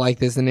movies are like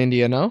this in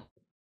India. No.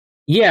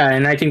 Yeah,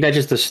 and I think that's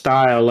just the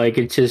style. Like,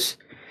 it's just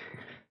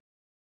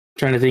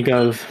trying to think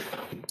of.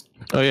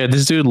 Oh yeah,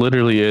 this dude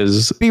literally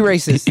is be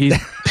racist.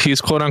 He's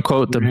quote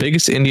unquote the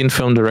biggest Indian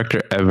film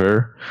director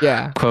ever.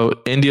 Yeah.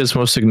 Quote, India's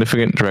most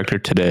significant director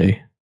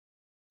today.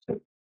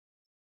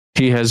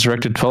 He has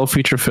directed 12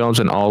 feature films,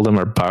 and all of them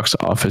are box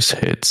office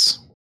hits.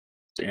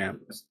 Damn.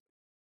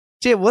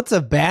 Shit, what's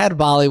a bad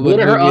Bollywood movie? What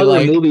are her other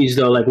like? movies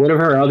though? Like, what are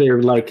her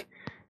other like?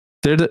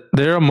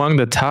 They're among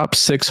the top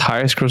 6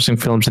 highest grossing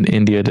films in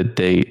India to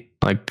date.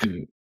 Like,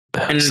 and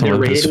they're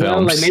rated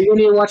well. Like, maybe we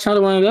need to watch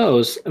another one of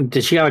those.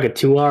 Did she have like a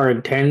 2 hour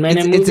and 10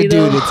 minute movie? It's a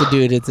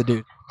dude. It's a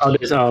dude. Oh,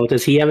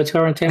 does he have a 2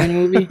 hour and 10 minute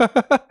movie?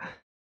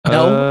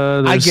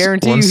 No, I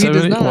guarantee you he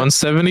does not.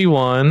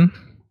 171.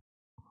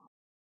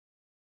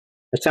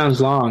 That sounds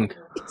long.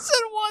 He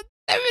said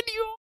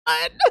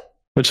 171.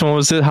 Which one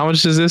was it? How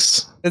much is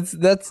this?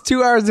 That's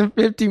 2 hours and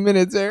 50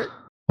 minutes, Eric.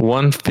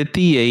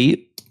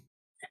 158.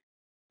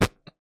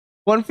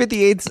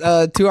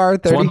 158's 2 hour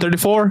 30.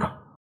 134.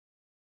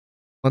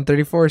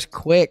 134 is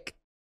quick.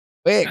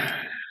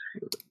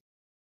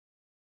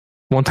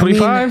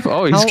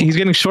 125. He's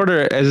getting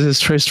shorter as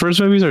his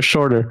first movies are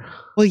shorter.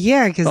 Well,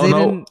 yeah, because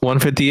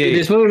 158.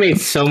 This movie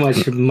made so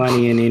much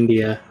money in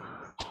India.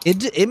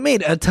 It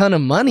made a ton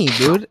of money,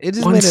 dude. It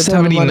just made a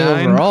ton of money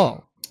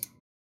overall.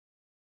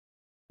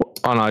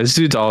 Oh no, this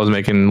dude's always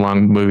making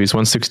long movies.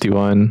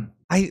 161.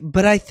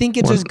 But I think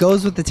it just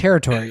goes with the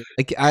territory.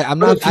 Like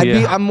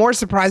I'm more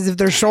surprised if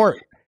they're short.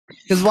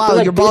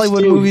 Because your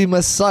Bollywood movie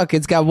must suck.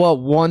 It's got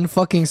one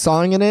fucking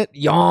song in it?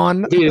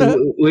 Yawn. Dude,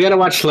 we gotta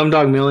watch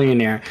Slumdog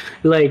Millionaire.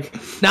 Like,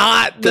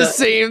 not the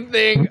same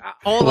thing.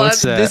 Hold on.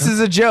 That? This is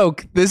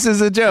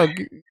a joke.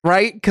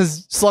 Right?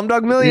 Because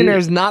Slumdog Millionaire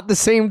is not the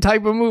same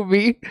type of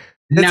movie.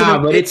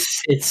 But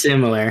it's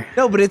similar.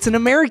 No, but it's an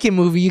American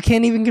movie. You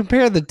can't even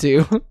compare the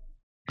two.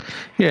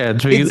 Yeah,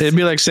 it'd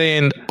be like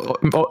saying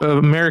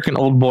American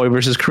Old Boy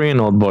versus Korean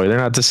Old Boy. They're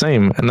not the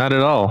same, not at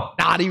all.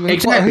 Not even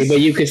exactly. Close.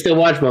 But you can still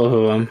watch both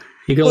of them.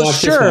 You can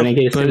watch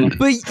this one.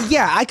 But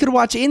yeah, I could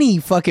watch any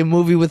fucking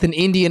movie with an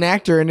Indian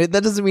actor in it.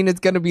 That doesn't mean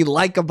it's going to be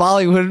like a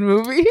Bollywood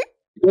movie.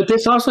 But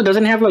this also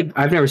doesn't have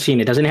I've never seen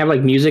it. Doesn't it have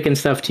like music and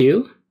stuff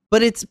too?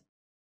 But it's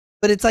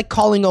like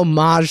calling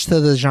homage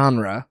to the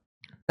genre,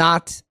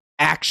 not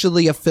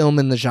actually a film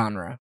in the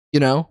genre.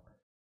 You know.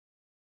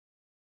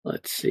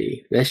 Let's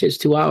see. That shit's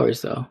 2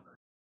 hours though.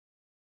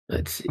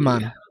 Let's see. Come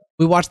on.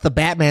 We watched The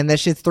Batman. That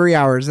shit's 3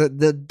 hours.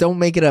 Don't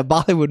make it a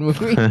Bollywood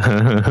movie.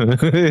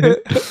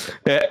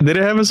 Did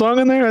it have a song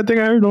in there? I think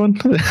I heard one.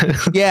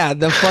 Yeah,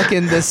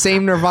 the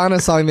same Nirvana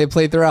song they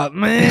played throughout.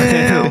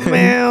 Meow,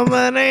 meow,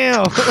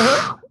 meow.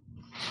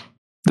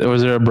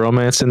 Was there a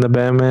bromance in the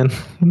Batman?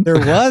 There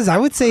was. I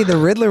would say the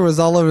Riddler was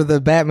all over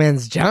the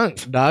Batman's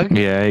junk, dog.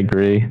 Yeah, I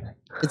agree.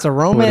 It's a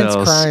romance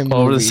crime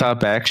movie. Over the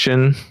top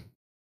action.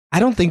 I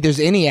don't think there's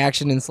any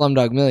action in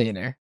Slumdog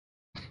Millionaire.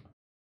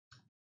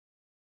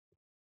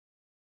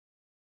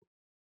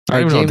 I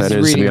don't even know what that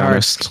is, to be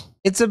honest.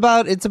 It's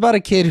about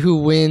a kid who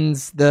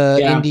wins the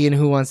Indian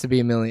Who Wants to Be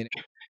a Millionaire.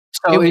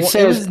 So it It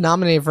says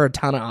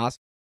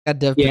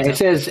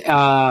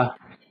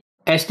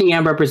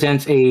SDM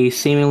represents a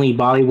seemingly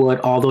Bollywood,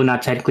 although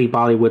not technically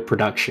Bollywood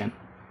production.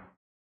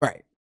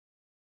 Right.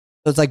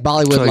 So it's like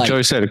Bollywood. So like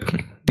Joey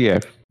said,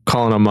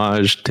 calling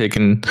homage,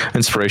 taking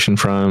inspiration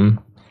from,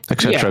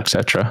 etc.,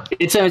 etc.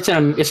 It's like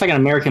an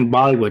American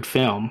Bollywood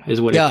film, is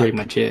what it pretty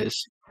much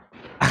is.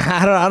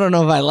 I don't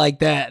know if I like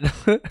that.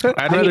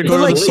 I'd rather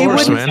go to the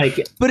source, man. I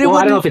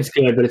don't know if it's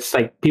good, but it's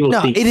like people.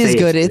 No, it is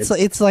good.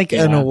 It's like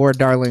an award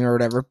darling or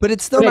whatever, but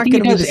it's still not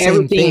going to be the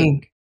same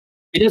thing.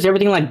 It does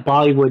everything like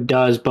Bollywood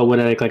does, but with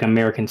like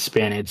American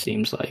spin. It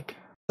seems like.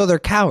 So they're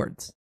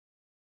cowards.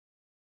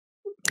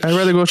 I'd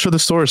rather go to the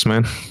source,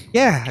 man.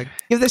 Yeah,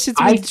 give that shit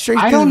straight.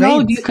 I don't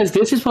know, dude, because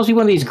this is supposed to be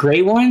one of these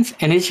great ones,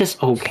 and it's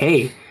just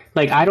okay.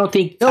 Like, I don't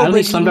think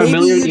Slumdog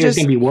Millionaire is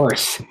going to be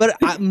worse. But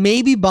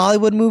maybe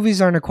Bollywood movies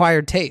are an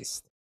acquired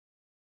taste.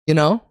 You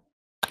know?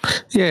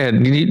 Yeah.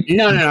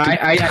 No.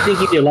 I think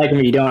you either like them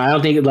or you don't. I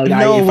don't think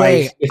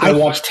if I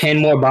watch 10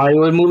 more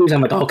Bollywood movies,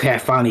 I'm like, okay, I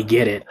finally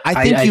get it.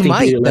 I think you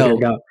might,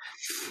 though.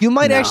 You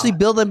might actually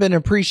build up an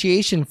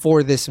appreciation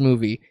for this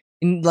movie.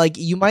 And like,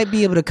 you might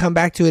be able to come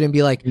back to it and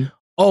be like,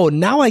 oh,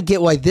 now I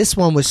get why this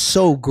one was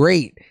so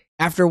great.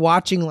 After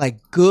watching like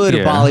good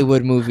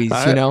Bollywood movies,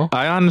 you know?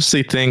 I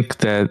honestly think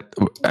that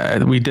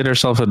we did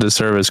ourselves a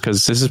disservice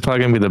because this is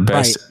probably going to be the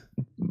best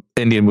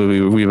Indian movie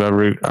we've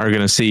ever are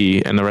going to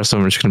see, and the rest of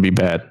them are just going to be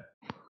bad.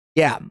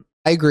 Yeah,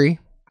 I agree.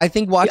 I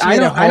think watching it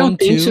at home, I don't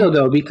think so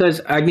though,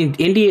 because I mean,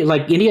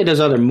 India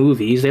does other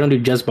movies. They don't do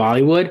just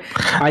Bollywood.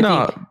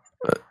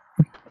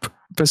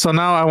 But so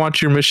now I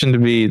want your mission to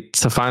be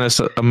to find us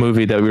a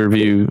movie that we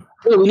review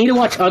Well, we need to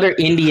watch other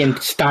Indian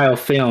style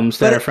films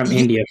that are from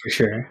India for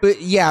sure.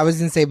 But yeah, I was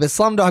gonna say, but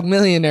Slumdog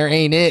Millionaire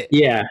ain't it?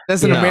 Yeah,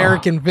 that's an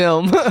American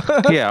film.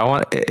 Yeah, I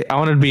want it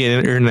to be an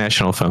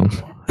international film,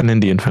 an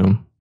Indian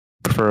film,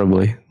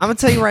 preferably. I'm gonna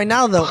tell you right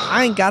now, though,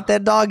 I ain't got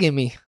that dog in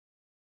me.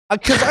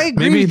 Because I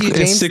agree with you,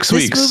 James. 6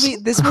 weeks.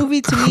 This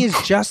movie to me is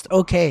just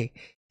okay.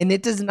 And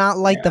it does not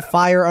light the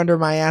fire under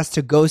my ass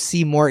to go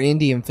see more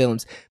Indian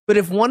films. But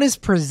if one is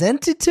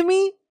presented to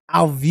me,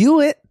 I'll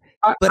view it.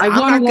 But I'm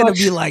not going to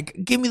be like,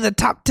 give me the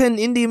top 10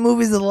 Indian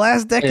movies of the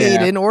last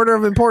decade in order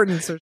of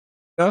importance. Or, you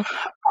know?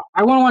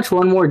 I want to watch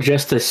one more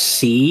just to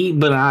see,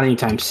 but not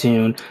anytime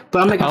soon.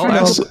 But I'm like, go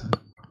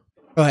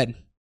ahead.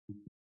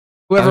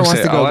 Whoever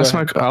wants to go.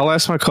 I'll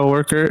ask my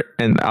coworker,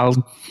 and I'll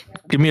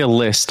give me a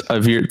list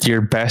of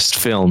your best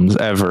films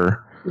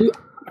ever.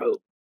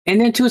 And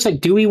then too, it's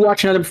like, do we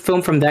watch another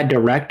film from that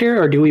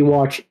director, or do we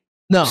watch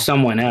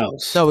someone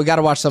else? No, we got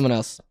to watch someone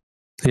else.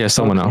 Yeah,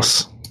 someone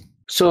else.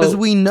 So because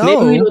we know,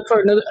 maybe we look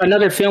for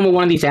another film of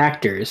one of these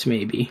actors,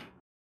 maybe.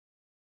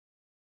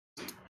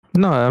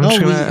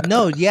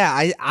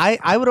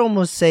 I would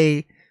almost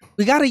say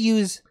we got to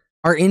use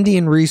our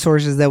Indian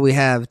resources that we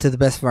have to the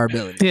best of our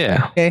ability.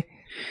 Yeah. Okay.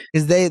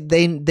 Because they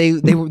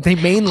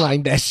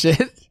mainline that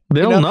shit.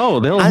 They'll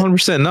know. They'll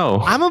 100%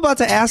 know. I'm about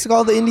to ask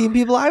all the Indian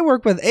people I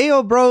work with,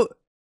 "Ayo, bro,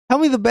 tell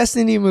me the best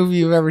Indian movie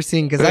you've ever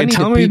seen, because I need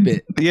to peep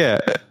it." Yeah.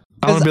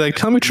 I'm going to be like,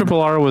 tell me Triple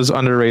R was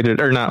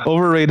underrated or not,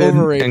 overrated,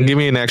 and give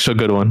me an actual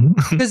good one.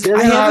 Because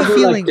I have a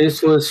feeling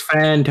this was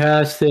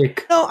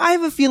fantastic. No, I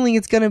have a feeling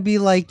it's going to be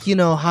like,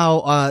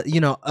 how,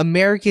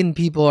 American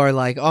people are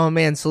like, oh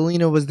man,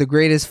 Selena was the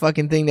greatest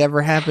fucking thing to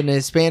ever happen to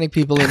Hispanic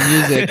people in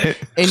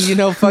music. And,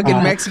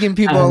 fucking Mexican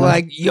people are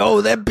like,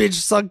 yo, that bitch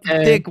sucked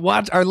dick,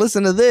 watch or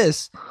listen to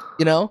this.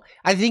 I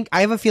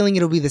have a feeling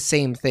it'll be the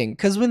same thing.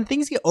 Because when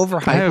things get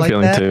overhyped like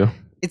that, too.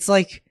 It's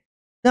like,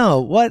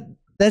 no, what?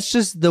 That's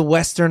just the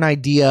Western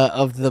idea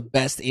of the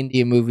best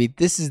Indian movie.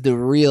 This is the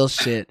real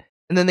shit.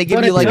 And then they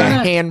give you like a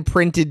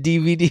hand-printed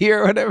DVD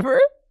or whatever.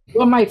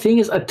 Well, my thing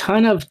is a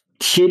ton of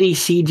shitty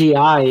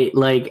CGI.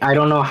 Like, I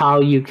don't know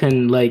how you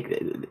can,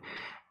 like,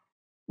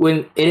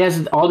 when it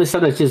has all this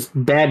stuff that's just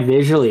bad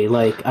visually.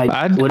 Like,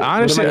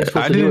 honestly,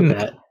 I didn't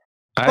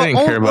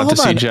care about the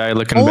CGI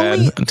looking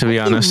bad, to be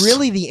honest.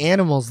 Really, the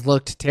animals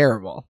looked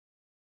terrible.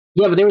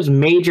 Yeah, but there was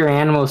major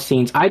animal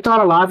scenes. I thought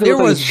a lot of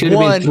it should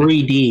have been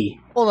 3D.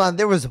 Hold on,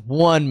 there was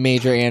one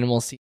major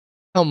animal scene.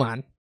 Come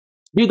on.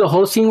 Dude, the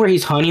whole scene where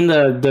he's hunting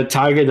the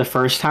tiger the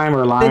first time,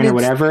 or lion or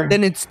whatever.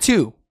 Then it's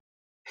 2.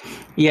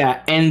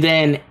 Yeah, and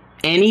then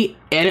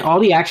all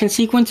the action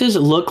sequences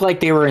look like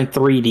they were in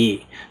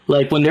 3D.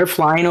 Like when they're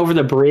flying over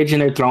the bridge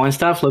and they're throwing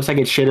stuff, looks like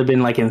it should have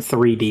been like in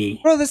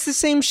 3D. Bro, that's the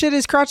same shit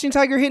as Crouching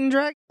Tiger, Hidden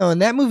Dragon. Oh,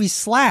 and that movie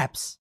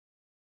slaps.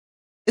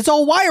 It's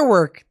all wire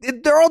work.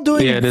 They're all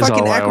doing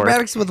fucking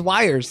acrobatics with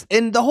wires.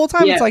 And the whole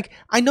time it's like,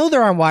 I know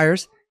they're on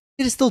wires.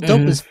 It is still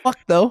dope as fuck,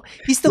 though.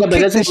 He still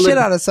kicks the shit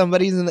out of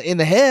somebody in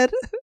the head.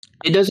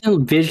 It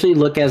doesn't visually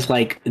look as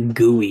like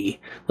gooey.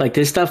 Like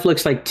this stuff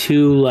looks like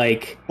too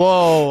like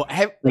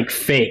like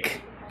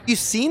fake. You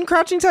seen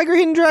Crouching Tiger,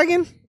 Hidden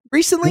Dragon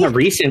recently? Not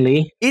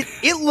recently.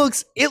 It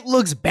looks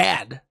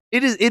bad.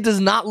 It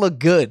does not look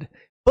good.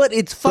 But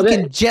it's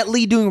fucking Jet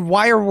Li doing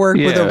wire work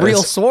with a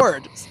real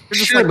sword.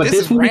 Sure, but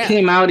this movie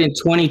came out in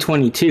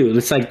 2022.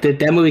 It's like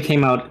that movie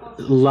came out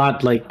a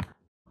lot like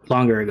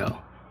longer ago.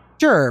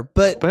 Sure,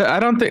 but I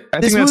think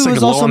that's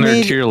like low on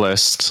their tier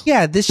list.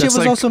 Yeah, this shit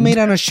was also made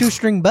on a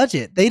shoestring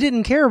budget. They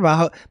didn't care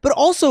about but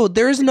also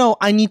there is no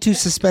I need to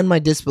suspend my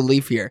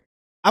disbelief here.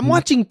 I'm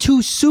watching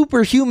 2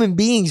 superhuman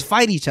beings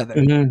fight each other.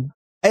 Mm-hmm.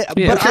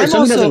 But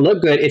something doesn't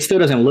look good, it still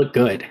doesn't look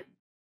good.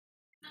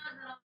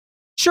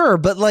 Sure,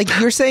 but like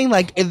you're saying,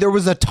 like if there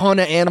was a ton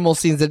of animal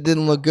scenes that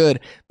didn't look good,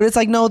 but it's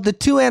like no, the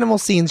 2 animal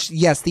scenes,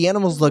 yes, the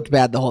animals looked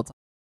bad the whole time.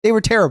 They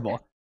were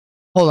terrible.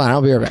 Hold on,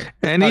 I'll be right back.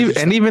 And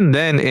even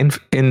then, in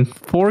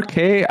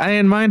 4K, I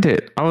didn't mind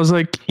it. I was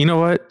like, you know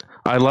what?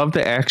 I love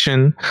the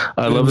action.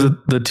 I love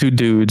the 2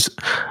 dudes.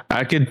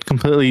 I could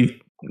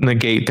completely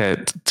negate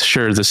that.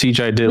 Sure, the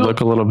CGI did look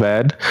a little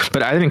bad,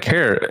 but I didn't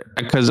care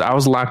because I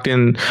was locked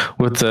in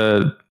with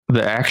the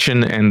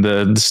action and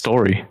the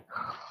story.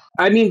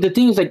 I mean, the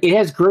thing is, like, it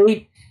has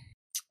great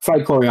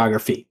fight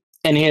choreography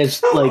and it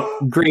has like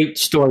great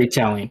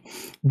storytelling.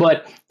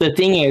 But the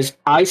thing is,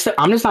 I'm just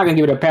not gonna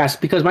give it a pass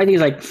because my thing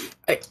is like,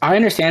 I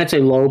understand it's a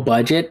low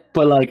budget,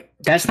 but like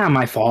that's not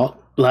my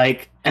fault.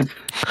 But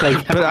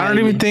I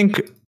don't think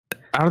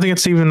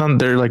it's even on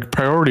their like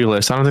priority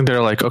list. I don't think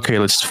they're like, okay,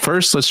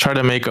 let's try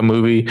to make a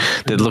movie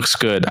that looks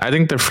good. I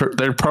think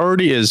their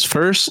priority is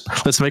first,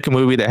 let's make a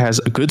movie that has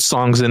good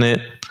songs in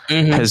it,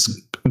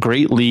 has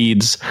great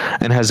leads,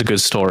 and has a good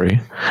story.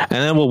 And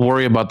then we'll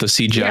worry about the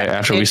CGI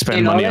after we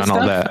spend money on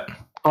all that.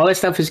 All that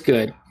stuff is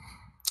good.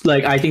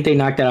 Like, I think they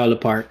knocked that out of the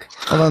park.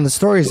 Hold on, the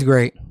story is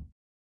great.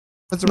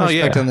 What's the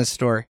respect on this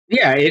story?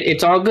 Yeah,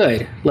 it's all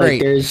good.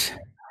 Like,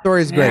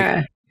 story's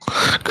great.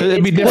 Could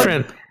it be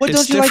different? What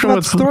don't you like about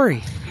the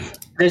story?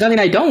 There's nothing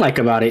I don't like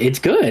about it. It's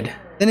good.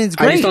 Then it's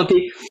great.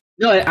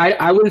 No,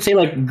 I wouldn't say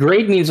like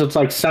great means it's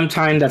like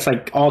sometime that's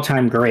like all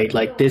time great.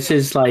 Like this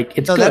is like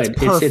it's no, good.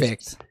 That's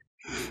perfect.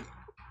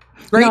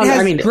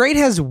 Great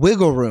has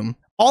wiggle room.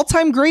 All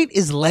time great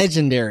is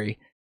legendary.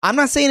 I'm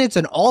not saying it's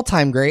an all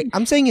time great.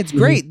 I'm saying it's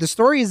great. The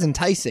story is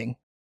enticing.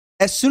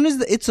 As soon as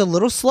it's a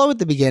little slow at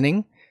the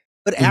beginning,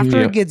 but after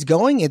it gets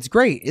going, it's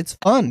great. It's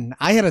fun.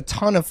 I had a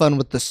ton of fun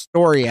with the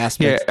story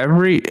aspect. Yeah,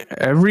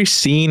 every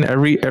scene,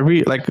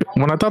 every like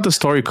when I thought the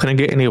story couldn't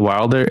get any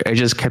wilder, it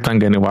just kept on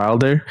getting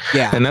wilder.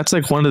 Yeah. And that's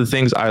like one of the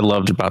things I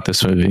loved about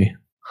this movie.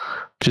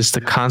 Just the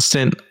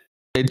constant,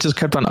 it just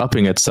kept on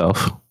upping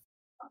itself.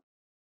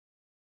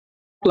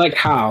 Like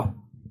how?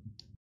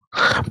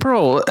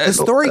 Bro, the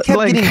story kept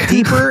getting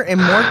deeper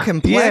and more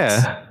complex.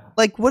 Yeah.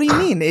 Like, what do you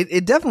mean?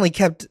 It definitely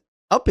kept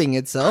upping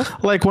itself.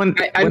 Like when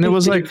it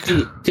was like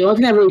the only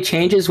thing that really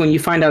changes when you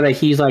find out that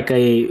he's like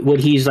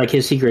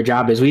his secret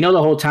job is. We know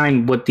the whole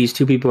time what these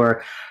two people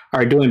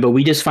are doing, but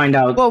we just find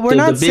out. Well, we're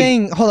not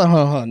saying hold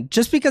on.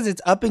 Just because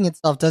it's upping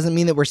itself doesn't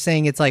mean that we're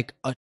saying it's like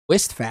a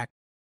twist fact,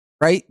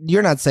 right?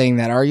 You're not saying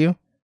that, are you,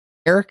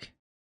 Eric?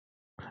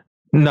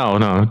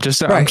 No.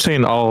 Just right. I'm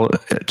saying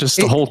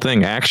the whole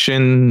thing,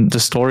 action, the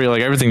story,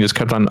 like everything just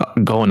kept on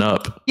going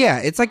up. Yeah,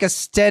 it's like a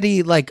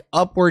steady, like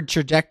upward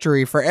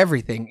trajectory for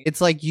everything.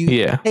 It's like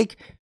take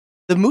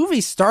the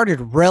movie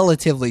started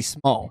relatively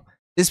small.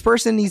 This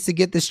person needs to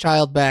get this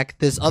child back.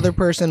 This other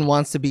person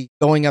wants to be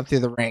going up through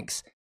the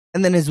ranks,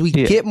 and then as we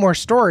get more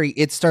story,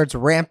 it starts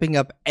ramping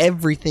up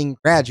everything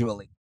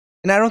gradually.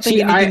 And I don't think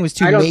anything was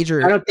too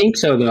major. I don't think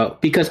so, though,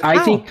 because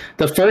I think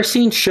the first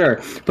scene,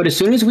 sure. But as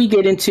soon as we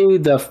get into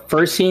the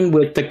first scene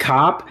with the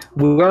cop,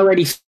 we're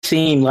already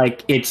seeing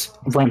like it's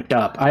ramped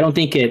up. I don't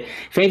think if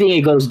anything,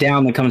 it goes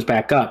down and comes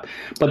back up.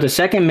 But the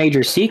second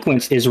major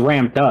sequence is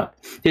ramped up.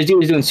 This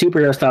dude is doing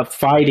superhero stuff,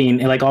 fighting,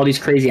 and like all these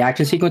crazy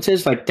action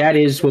sequences. Like that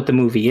is what the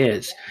movie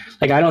is.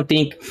 Like I don't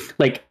think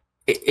like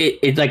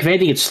it like if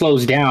anything, it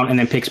slows down and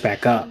then picks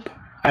back up.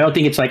 I don't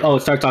think it's like,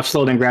 it starts off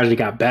slow, then gradually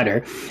got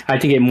better. I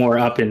think it more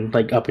up and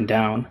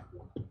down.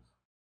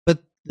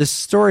 But the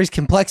story's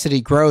complexity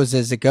grows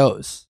as it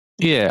goes.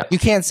 Yeah. You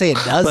can't say it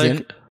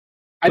doesn't.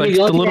 I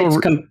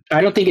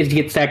don't think it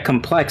gets that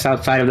complex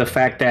outside of the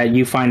fact that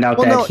you find out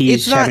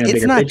he's having a bigger picture.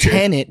 It's not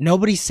Tenet.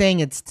 Nobody's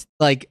saying it's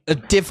like a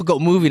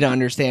difficult movie to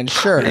understand.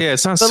 Sure. Yeah,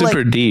 it's not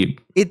super deep.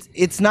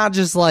 It's not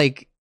just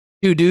like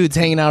two dudes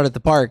hanging out at the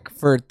park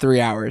for 3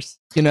 hours.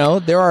 You know,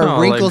 there are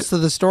wrinkles to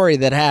the story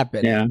that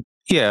happen. Yeah.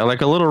 Yeah,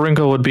 like a little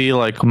wrinkle would be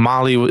like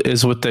Molly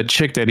is with the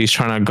chick that he's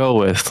trying to go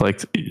with.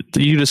 Like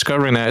you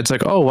discovering that, it's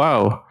like, oh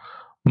wow,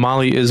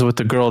 Molly is with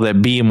the girl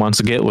that Beam wants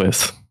to get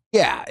with.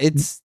 Yeah,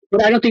 it's.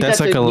 But I don't think that's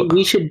like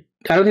we should.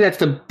 I don't think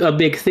that's a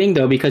big thing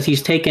though, because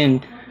he's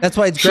taken. That's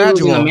why it's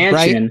gradual,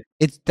 right?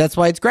 That's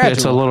why it's gradual.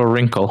 It's a little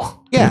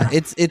wrinkle. Yeah,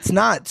 it's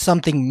not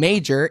something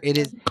major. It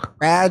is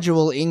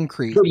gradual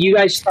increase. So you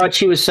guys thought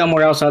she was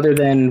somewhere else other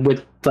than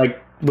with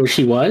like where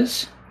she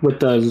was with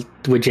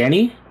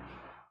Jenny.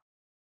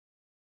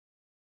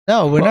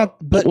 No, we're not.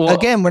 But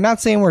again, we're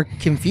not saying we're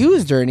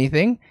confused or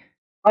anything.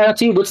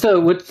 What's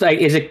like?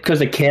 Is it because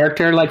the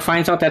character like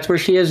finds out that's where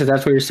she is, or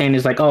that's what you're saying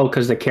is like,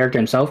 because the character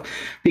himself?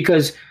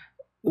 Because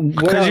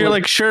you're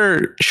like,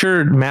 sure,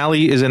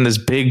 Mally is in this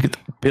big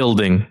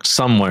building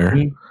somewhere,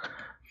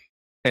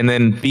 and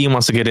then Beam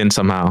wants to get in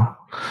somehow,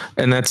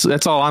 and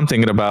that's all I'm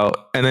thinking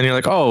about. And then you're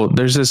like,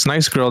 there's this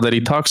nice girl that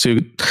he talks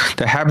to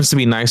that happens to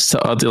be nice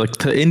to other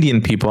to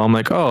Indian people. I'm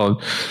like,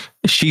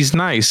 she's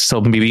nice, so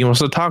maybe he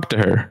wants to talk to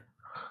her.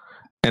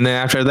 And then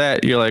after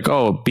that, you're like,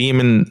 Beam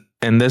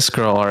and this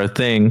girl are a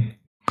thing.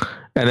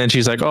 And then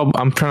she's like,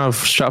 I'm trying to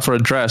shop for a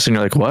dress. And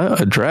you're like, what?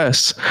 A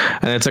dress?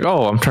 And it's like,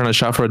 I'm trying to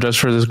shop for a dress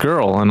for this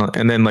girl.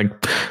 And then like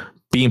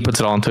Beam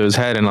puts it all into his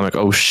head. And I'm like,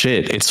 oh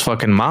shit, it's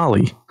fucking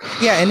Molly.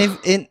 Yeah.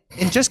 And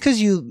just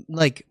because you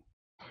like,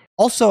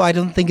 also, I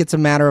don't think it's a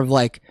matter of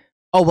like,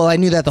 I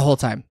knew that the whole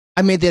time.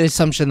 I made that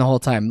assumption the whole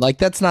time. Like,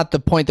 that's not the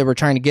point that we're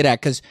trying to get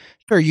at. Because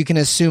sure, you can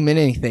assume in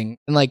anything,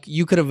 and like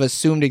you could have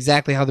assumed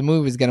exactly how the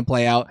movie is going to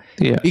play out.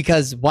 Yeah.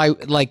 Because why?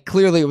 Like,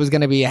 clearly it was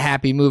going to be a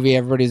happy movie.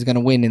 Everybody's going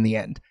to win in the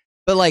end.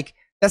 But like,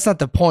 that's not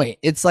the point.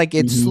 It's like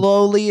it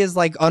slowly is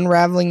like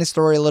unraveling the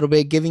story a little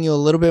bit, giving you a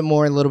little bit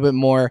more, a little bit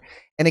more.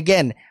 And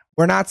again,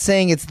 we're not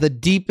saying it's the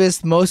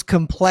deepest, most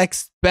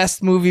complex,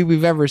 best movie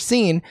we've ever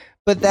seen,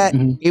 but that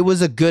it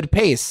was a good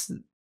pace.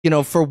 You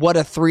know, for what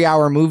a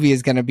 3-hour movie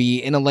is going to be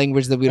in a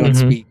language that we don't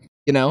speak,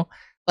 you know?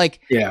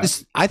 Like,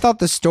 I thought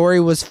the story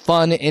was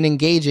fun and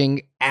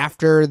engaging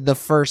after the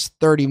first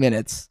 30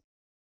 minutes,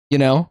 you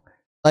know?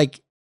 Like,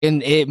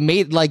 and it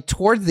made, like,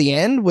 towards the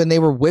end when they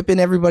were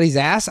whipping everybody's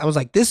ass, I was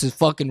like, this is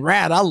fucking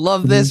rad. I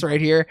love this right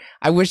here.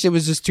 I wish it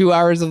was just 2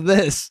 hours of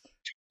this.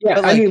 Yeah,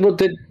 like, I mean,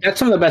 that's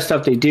some of the best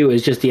stuff they do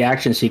is just the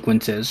action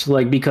sequences,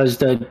 like because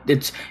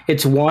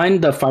it's one,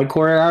 the fight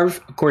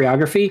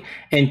choreography,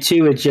 and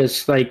two, it's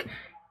just like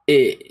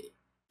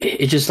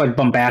it's just like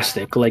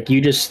bombastic. Like you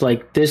just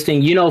like this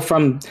thing, you know,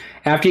 from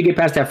after you get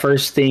past that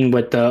first thing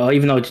with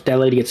even though that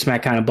lady gets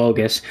smacked kind of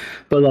bogus,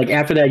 but like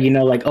after that, you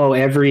know, like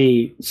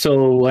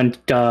when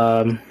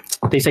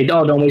they say,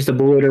 "Oh, don't waste the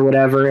bullet" or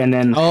whatever, and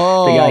then the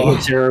guy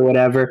hits her or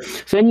whatever.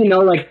 So then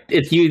like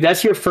if you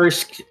that's your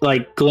first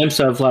like glimpse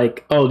of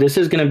like, oh, this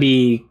is gonna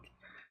be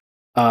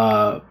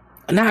I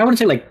wouldn't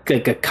say like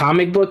a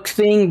comic book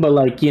thing, but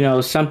like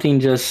something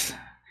just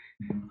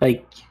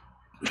like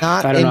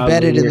not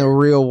embedded in the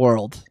real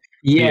world.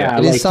 Yeah,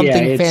 it is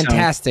something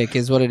fantastic,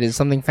 is what it is.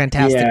 Something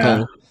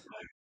fantastical.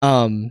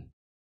 Yeah.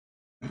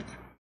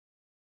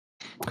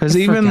 Because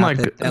even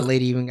like that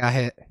lady even got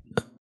hit.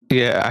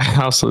 Yeah,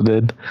 I also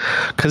did.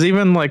 Because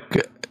even like,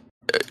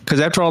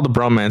 because after all the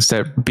bromance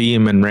that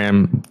Beam and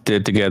Ram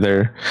did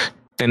together,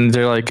 and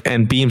they're like,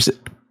 and Beam's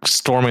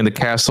storming the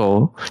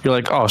castle, you're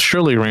like, oh,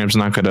 surely Ram's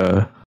not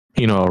gonna,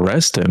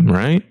 arrest him,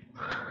 right?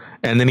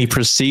 And then he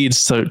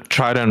proceeds to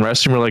try to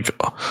arrest him. We're like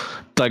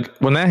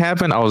when that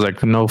happened, I was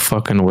like, no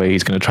fucking way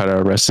he's gonna try to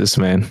arrest this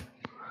man.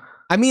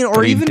 I mean,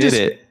 or even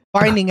just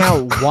finding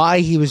out why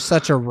he was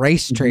such a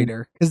race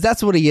traitor, because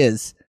that's what he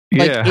is.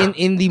 Like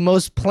in the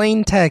most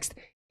plain text,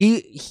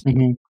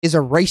 he is a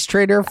race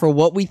trader for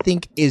what we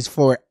think is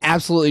for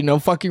absolutely no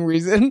fucking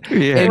reason.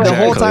 Yeah, and the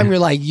whole time you're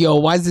like, yo,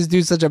 why is this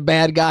dude such a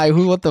bad guy?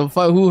 What the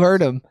fuck? Who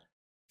hurt him?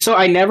 So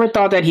I never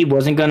thought that he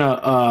wasn't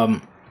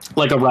gonna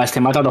arrest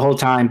him. I thought the whole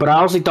time, but I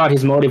also thought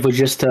his motive was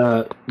just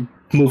to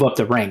move up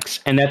the ranks,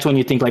 and that's when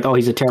you think like, oh,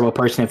 he's a terrible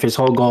person if his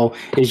whole goal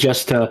is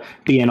just to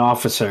be an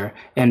officer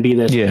and be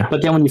this. Yeah.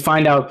 But then when you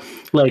find out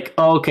like,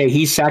 oh, okay,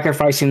 he's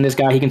sacrificing this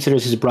guy he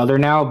considers his brother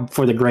now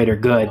for the greater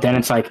good, then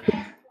it's like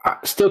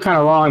still kind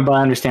of wrong, but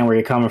I understand where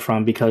you're coming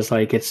from, because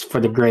like it's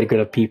for the greater good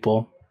of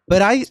people.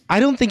 But I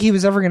don't think he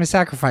was ever going to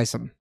sacrifice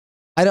him.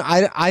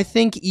 I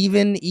think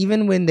even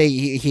when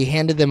he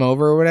handed them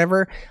over or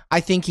whatever, I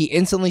think he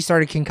instantly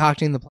started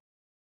concocting the plan.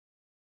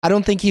 I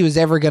don't think he was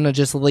ever going to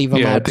just leave him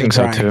out. Yeah, I think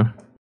so too.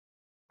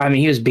 I mean,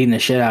 he was beating the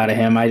shit out of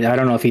him. I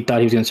don't know if he thought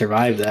he was going to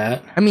survive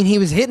that. I mean, he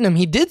was hitting him.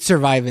 He did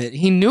survive it.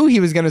 He knew he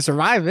was going to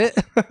survive it.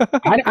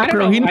 I don't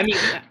know.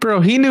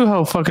 Bro, he knew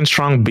how fucking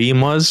strong Beam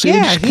was.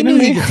 Yeah, he knew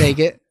he could take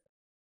it.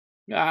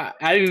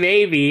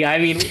 Maybe. I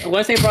mean,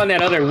 once they brought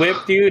that other whip,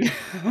 dude,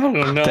 I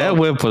don't know. That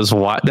whip was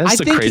wild. That's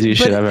the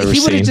craziest shit I've ever seen. He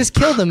would have just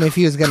killed him if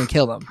he was going to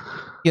kill him.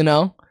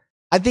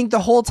 I think the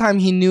whole time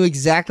he knew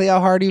exactly how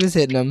hard he was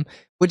hitting him,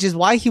 which is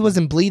why he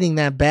wasn't bleeding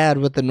that bad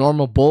with the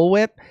normal bull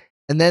whip.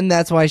 And then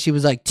that's why she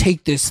was like,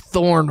 take this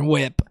thorn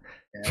whip.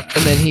 Yeah.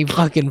 And then he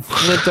fucking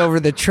flipped over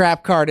the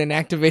trap card and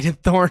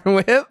activated thorn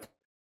whip.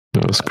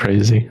 That was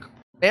crazy.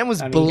 Man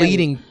was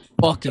bleeding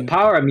fucking. The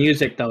power of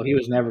music, though, he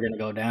was never going to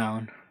go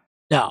down.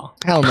 No.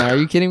 Hell no. Are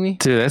you kidding me?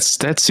 Dude,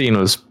 that scene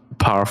was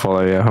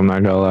powerful. Yeah, I'm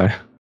not going to lie.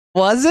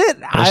 Was it?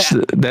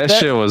 That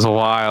shit was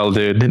wild,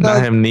 dude.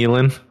 Not him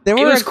kneeling. It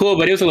was cool,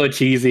 but it was a little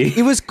cheesy.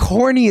 It was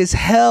corny as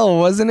hell,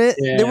 wasn't it?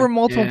 Yeah, there were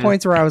multiple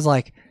points where I was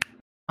like,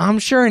 I'm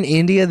sure in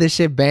India this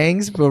shit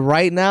bangs, but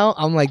right now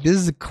I'm like, this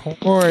is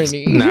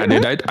corny. Nah,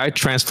 dude, I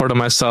transported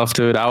myself,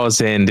 dude. I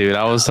was in, dude.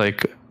 I was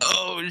like,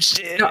 oh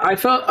shit. No, I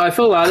felt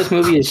a lot of this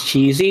movie is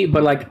cheesy,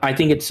 but like I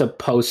think it's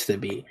supposed to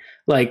be.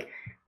 Like,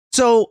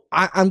 so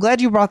I'm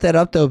glad you brought that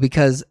up though,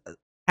 because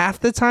half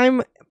the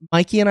time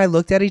Mikey and I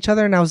looked at each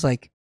other and I was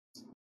like,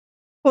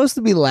 supposed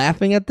to be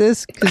laughing at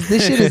this, because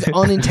this shit is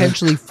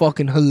unintentionally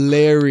fucking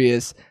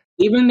hilarious.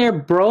 Even their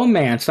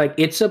bromance, like,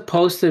 it's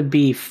supposed to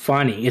be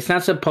funny. It's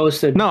not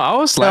supposed to. No, I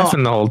was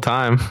laughing the whole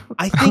time.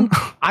 I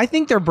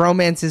think their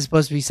bromance is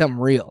supposed to be something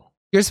real.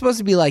 You're supposed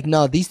to be like,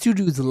 no, these two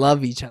dudes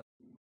love each other.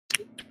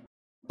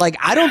 Like,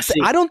 I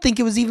don't think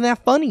it was even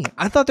that funny.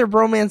 I thought their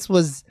bromance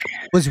was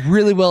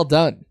really well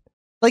done.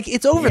 Like,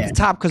 it's over the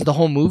top because the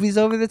whole movie's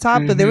over the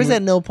top, but there was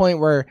at no point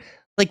where,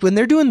 like, when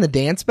they're doing the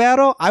dance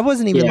battle, I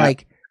wasn't even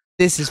like,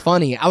 this is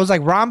funny. I was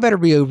like, Ron better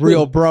be a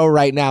real bro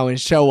right now and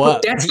show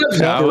up.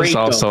 I was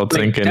also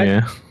thinking,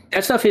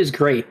 that stuff is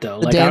great though.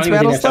 Like, dance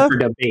battle stuff for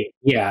debate.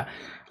 Yeah,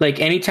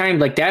 like anytime,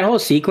 like that whole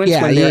sequence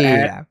when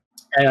they're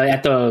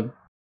at the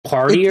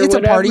party or it's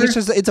whatever. A party.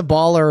 It's a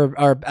ball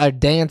or a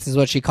dance is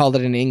what she called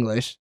it in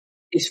English.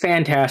 It's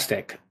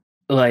fantastic.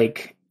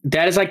 Like,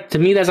 that is like, to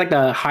me, that's like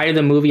the height of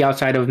the movie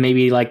outside of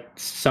maybe like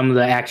some of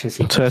the action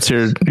sequences. So that's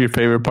your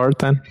favorite part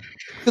then?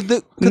 Could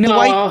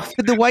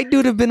the white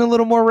dude have been a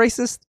little more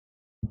racist?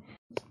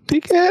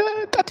 Yeah,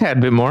 a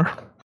tad bit more.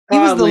 He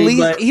was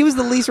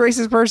the least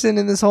racist person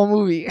in this whole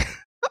movie.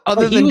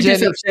 Other than he was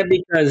just upset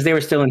because they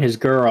were still in his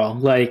girl.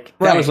 Like,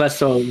 that was less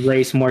so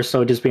race, more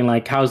so just being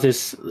like, how's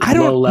this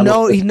low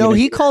level? No,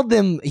 he called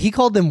them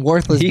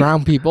worthless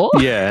brown people.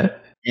 Yeah.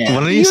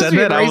 When he said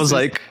that, racist. I was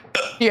like,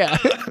 yeah,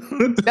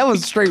 that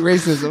was straight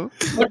racism.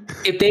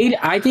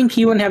 I think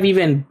he wouldn't have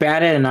even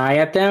batted an eye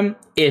at them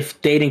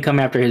if they didn't come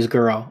after his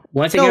girl.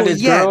 Once they got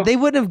his girl, they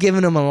wouldn't have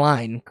given him a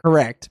line,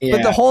 correct? Yeah.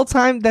 But the whole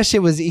time, that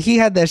shit he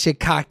had that shit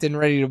cocked and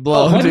ready to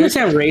blow.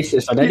 100%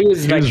 racist. So that he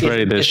was like,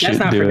 ready to that's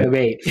not for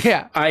debate.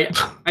 Yeah, I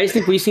just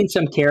think we've seen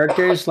some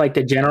characters like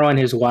the general and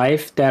his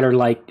wife that are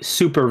like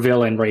super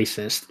villain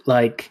racist.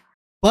 Like,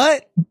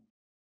 but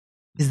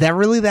is that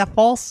really that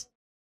false?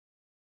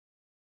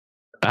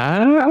 I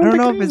don't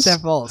know if it's that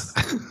false.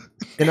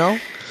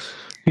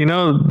 You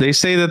know, they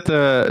say that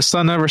the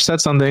sun never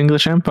sets on the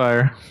English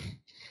Empire.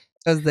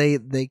 Because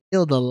they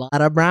killed a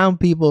lot of brown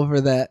people for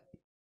that.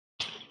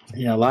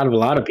 Yeah, a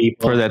lot of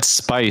people for that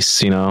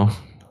spice,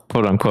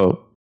 quote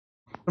unquote.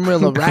 Some real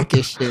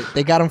Arrakis shit.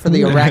 They got them for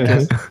the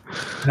Arrakis.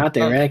 Not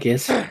the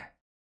Arrakis.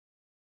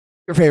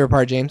 Your favorite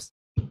part, James?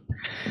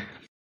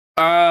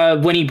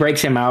 When he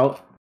breaks him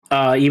out.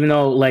 Even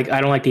though like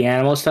I don't like the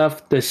animal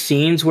stuff, the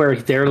scenes where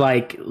they're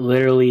like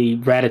literally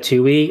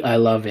Ratatouille, I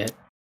love it.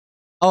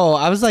 Oh,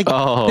 I was like,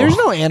 there's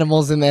no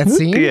animals in that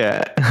scene.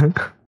 Yeah.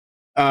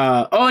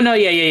 Oh no,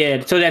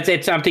 yeah. So that's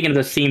it. I'm thinking of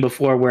the scene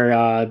before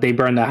where they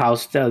burn the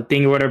house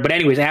thing or whatever. But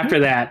anyways, after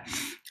that,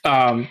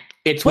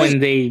 it's when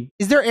they.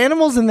 Is there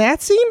animals in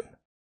that scene?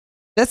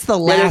 That's the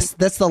last.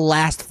 That's the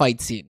last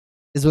fight scene.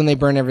 Is when they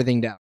burn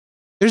everything down.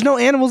 There's no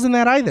animals in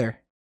that either.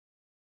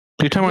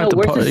 You're talking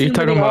about you're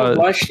talking about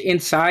rushed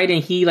inside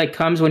and he like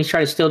comes when he's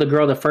trying to steal the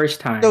girl the first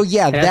time. Oh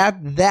yeah,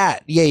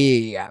 that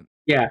yeah.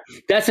 Yeah,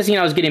 that's the scene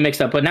I was getting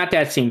mixed up, but not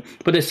that scene.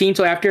 But the scene,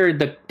 so after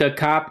the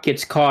cop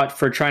gets caught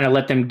for trying to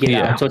let them get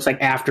out, so it's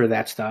like after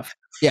that stuff.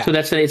 Yeah. So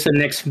it's the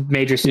next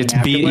major scene.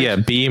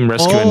 It's Beam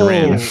rescuing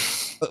Ram.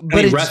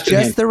 But it's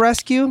just the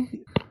rescue,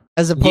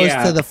 as opposed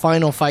to the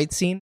final fight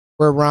scene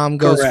where Ram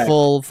goes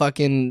full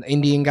fucking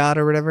Indian god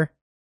or whatever.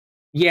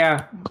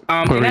 Yeah,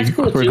 and that's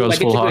cool too.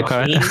 Like, it's a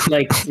good scene.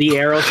 Like the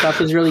arrow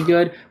stuff is really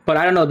good, but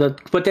I don't know.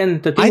 But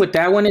then the thing with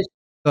that one is,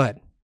 go ahead.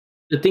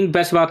 The thing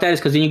best about that is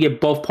because then you get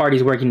both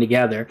parties working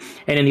together,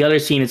 and in the other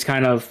scene, it's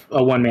kind of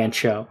a one-man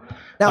show.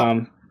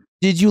 Now,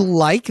 did you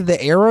like the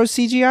arrow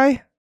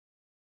CGI?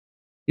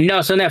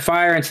 No, some of that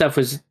fire and stuff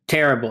was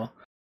terrible.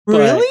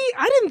 Really?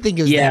 I didn't think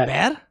it was that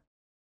bad.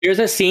 There's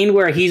a scene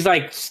where he's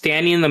like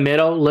standing in the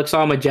middle, looks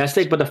all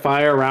majestic, but the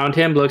fire around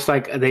him looks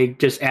like they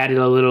just added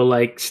a little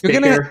like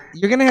sticker.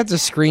 You're gonna have to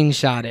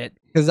screenshot it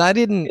because I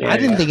didn't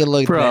think it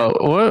looked bad.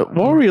 What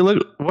were you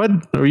looking? What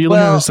were you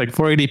looking at? This like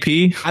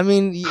 480p? I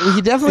mean,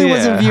 he definitely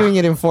wasn't viewing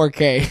it in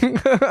 4K.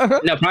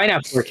 No, probably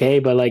not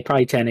 4K, but like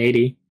probably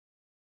 1080.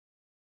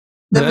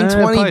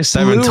 720 probably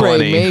 720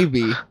 Blu-ray,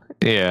 maybe.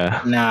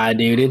 Yeah. Nah,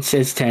 dude, it's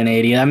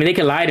 1080. I mean, they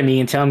could lie to me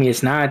and tell me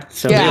it's not.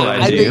 So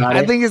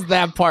I think it's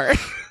that part.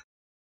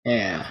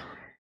 Yeah.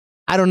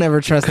 I don't ever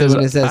trust it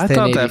when it says 1080. I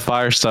thought that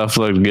fire stuff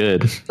looked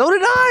good. So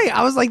did I.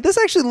 I was like, this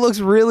actually looks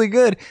really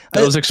good.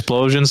 Those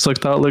explosions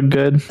looked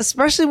good.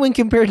 Especially when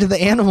compared to the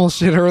animal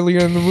shit earlier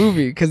in the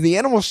movie. Because the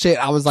animal shit,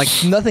 I was like,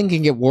 nothing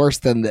can get worse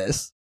than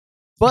this.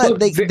 But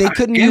they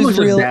couldn't use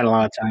real... that a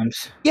lot of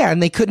times. Yeah,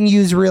 and they couldn't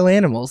use real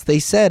animals. They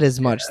said as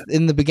much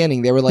in the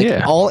beginning. They were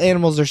like, all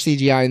animals are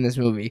CGI in this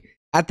movie.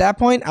 At that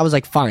point, I was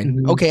like, fine.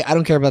 Mm-hmm. Okay, I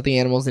don't care about the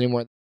animals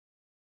anymore.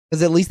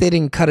 Because at least they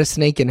didn't cut a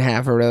snake in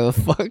half or whatever the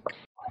fuck.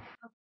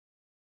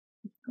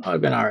 I've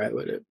been alright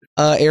with it.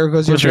 Eric,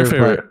 what's your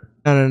favorite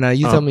part? No.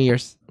 You tell me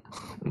yours.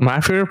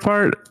 My favorite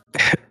part,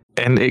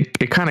 and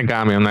it kind of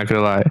got me, I'm not going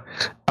to lie.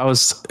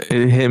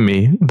 It hit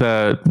me,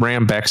 the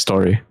Ram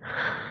backstory.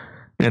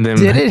 And then,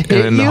 did it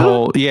hit you? The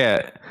whole,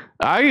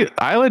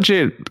 I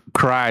legit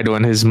cried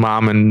when his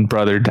mom and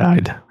brother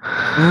died.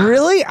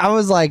 Really? I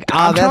was like,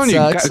 that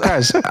sucks.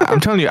 Guys, I'm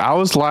telling you, I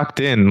was locked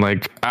in.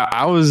 Like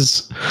I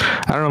was,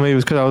 I don't know, maybe it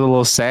was because I was a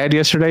little sad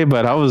yesterday,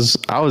 but I was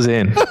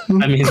in.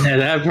 I mean,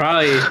 that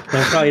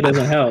probably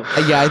doesn't help.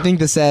 Yeah, I think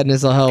the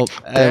sadness will help.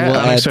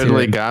 That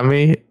certainly got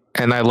me.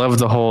 And I love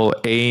the whole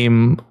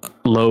aim,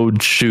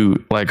 load,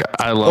 shoot. Like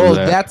I love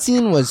that. That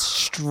scene was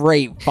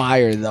straight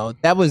fire though.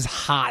 That was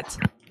hot.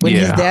 When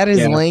his dad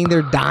is laying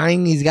there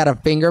dying, he's got a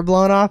finger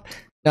blown off.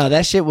 No,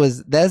 that shit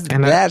was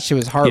that shit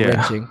was heart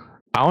wrenching.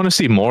 I want to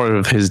see more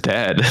of his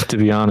dad, to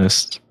be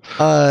honest.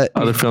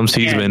 Other films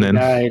he's been in.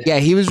 Yeah,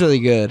 he was really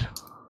good.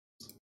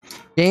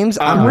 James,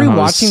 I'm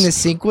rewatching this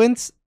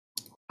sequence.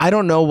 I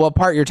don't know what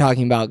part you're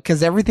talking about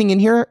because everything in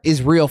here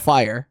is real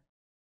fire.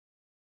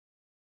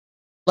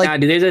 Like,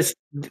 dude, there's this.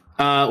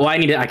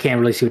 I can't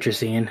really see what you're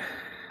seeing.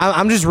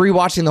 I'm just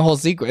rewatching the whole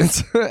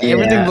sequence.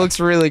 Everything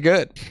looks really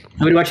good.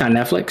 What do you watch on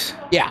Netflix?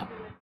 Yeah.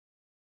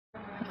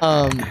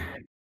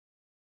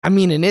 I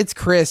mean, and it's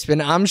crisp,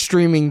 and I'm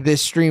streaming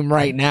this stream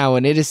right now,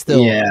 and it is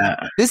still. Yeah.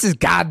 This is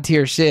god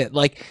tier shit.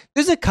 Like,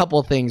 there's a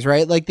couple things,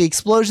 right? Like the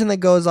explosion that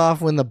goes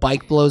off when the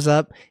bike blows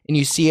up, and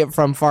you see it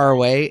from far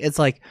away. It's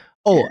like,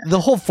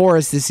 the whole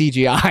forest is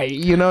CGI.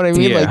 You know what I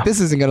mean? Yeah. Like, this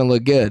isn't gonna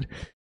look good.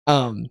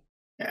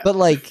 But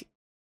like,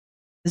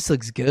 this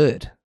looks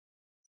good.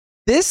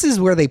 This is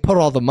where they put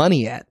all the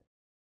money at.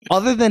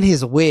 Other than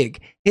his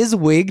wig. His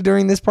wig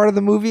during this part of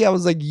the movie, I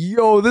was like,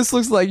 yo, this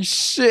looks like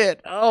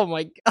shit. Oh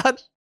my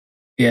God.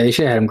 Yeah, they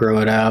should have him grow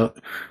it out.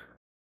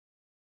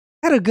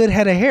 Had a good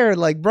head of hair.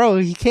 Like, bro,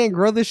 he can't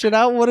grow this shit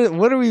out? What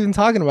are we even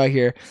talking about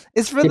here?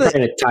 It's for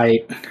the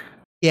tight.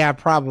 Yeah,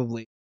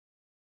 probably.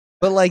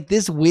 But like,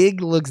 this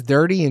wig looks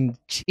dirty and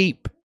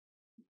cheap.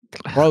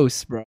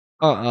 Gross, bro.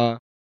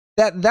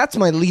 That's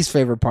my least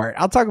favorite part.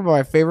 I'll talk about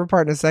my favorite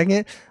part in a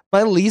second.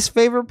 My least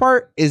favorite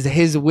part is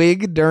his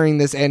wig during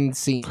this end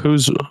scene.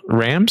 Who's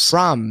Ram's?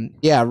 Ram.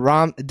 Yeah,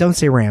 Ram. Don't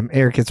say Ram.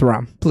 Eric, it's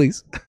Ram,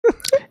 please.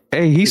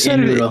 Hey, he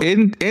said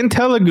in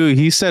Telugu,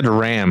 he said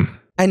Ram.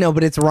 I know,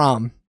 but it's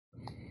Ram.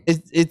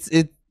 It's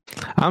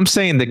I'm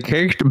saying the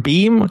character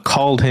Beam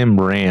called him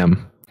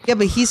Ram. Yeah,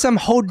 but he's some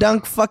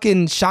ho-dunk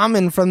fucking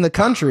shaman from the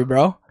country,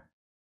 bro.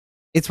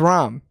 It's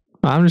Ram.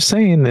 I'm just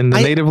saying, in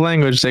the native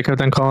language, they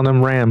kept on calling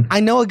him Ram. I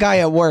know a guy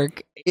at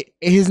work.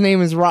 His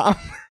name is Ram.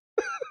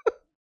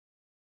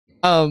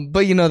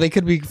 But you know, they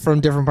could be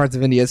from different parts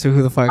of India, so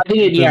who the fuck? I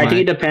think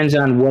it depends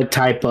on what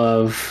type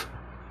of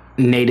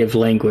native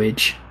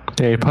language.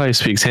 Yeah, he probably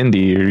speaks Hindi,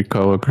 your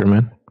coworker,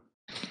 man.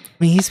 I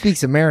mean, he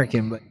speaks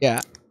American, but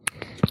yeah.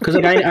 Because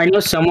like I know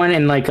someone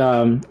and like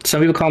some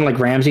people call him like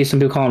Ramsey, some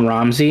people call him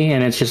Ramsey,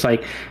 and it's just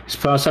like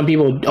some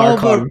people are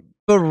called.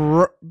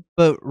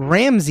 But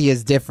Ramsey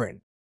is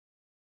different.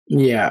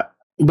 Yeah,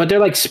 but they're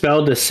like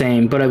spelled the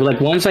same, but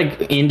like one's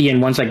like Indian,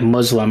 one's like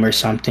Muslim or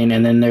something,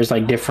 and then there's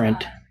like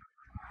different.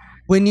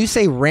 When you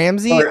say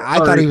Ramsey, I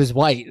thought he was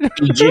white.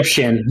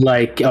 Egyptian,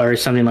 like, or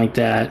something like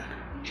that.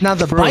 Now,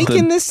 the bike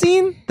in this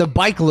scene, the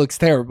bike looks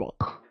terrible.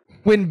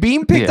 When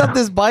Beam picked up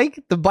this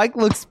bike, the bike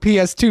looks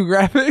PS2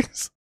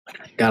 graphics.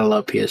 Gotta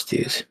love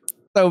PS2s.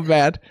 So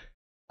bad.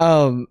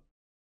 But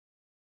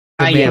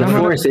I'm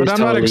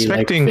not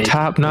expecting like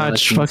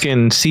top-notch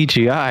fucking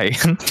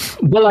CGI.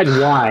 But like,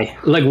 why?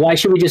 Like, why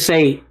should we just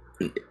say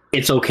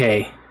it's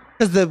okay?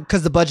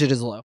 Because the budget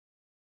is low.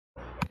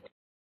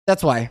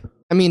 That's why.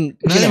 I mean,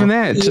 not even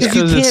that. Just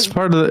because it's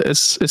part of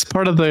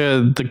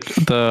the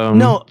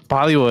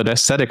Bollywood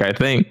aesthetic. I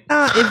think.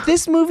 If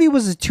this movie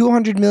was a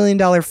 $200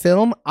 million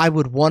film, I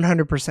would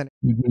 100%.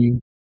 Mm-hmm.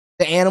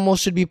 The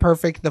animals should be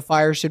perfect. The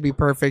fire should be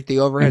perfect. The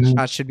overhead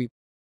shots should be.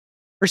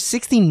 For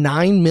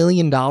 $69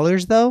 million,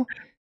 though,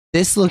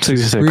 this looks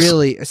 66.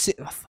 Really.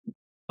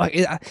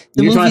 The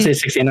movie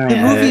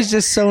is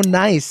just so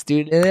nice,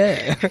 dude.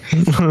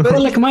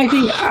 But like my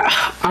thing,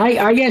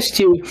 I guess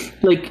too,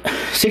 like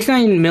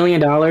 $69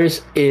 million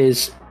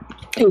is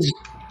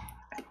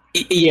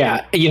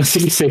yeah,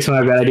 66.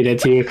 My bad, I did that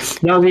too.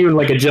 That wasn't even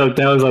like a joke.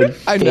 That was like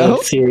I know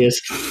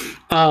serious.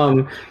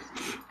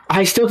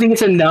 I still think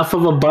it's enough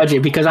of a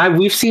budget because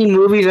we've seen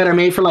movies that are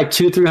made for like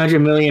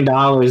 $200-300 million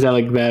that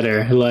look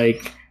better.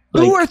 Like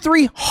 $200 or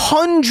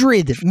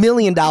 $300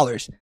 million.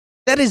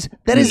 That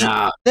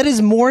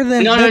is more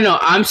than no.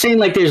 I'm saying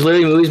like there's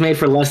literally movies made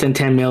for less than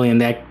 $10 million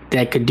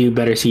that could do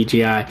better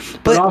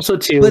CGI. But also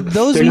too, but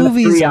those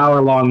movies 3-hour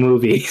long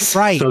movies,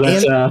 right? So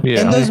that's,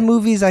 and those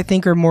movies I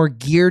think are more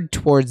geared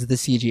towards the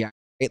CGI.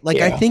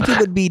 I think it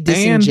would be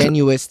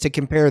disingenuous to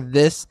compare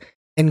this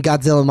and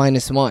Godzilla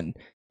 -1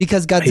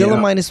 because Godzilla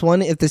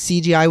 -1, if the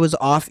CGI was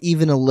off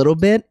even a little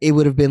bit, it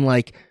would have been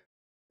like,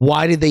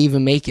 why did they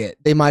even make it?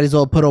 They might as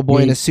well put old boy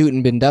in a suit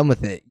and been done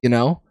with it, you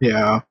know?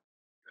 Yeah.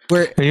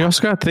 And you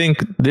also got to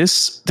think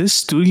this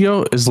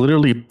studio is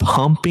literally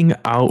pumping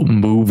out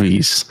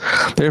movies.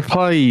 They're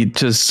probably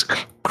just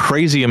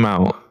crazy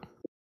amount.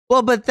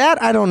 Well, but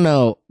that I don't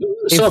know.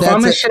 So if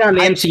I'm gonna shit on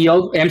the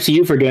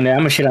MCU for doing that, I'm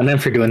gonna shit on them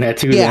for doing that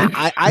too. Yeah,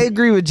 I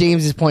agree with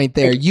James's point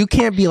there. You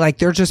can't be like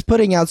they're just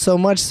putting out so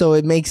much, so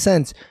it makes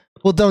sense.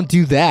 Well, don't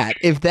do that.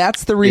 If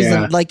that's the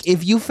reason, like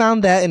if you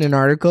found that in an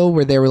article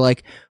where they were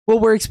like, "Well,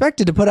 we're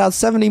expected to put out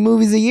 70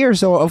 movies a year,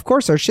 so of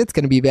course our shit's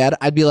gonna be bad,"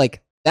 I'd be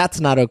like,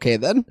 that's not okay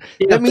then.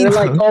 Yeah, that means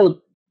like, oh,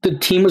 the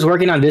team was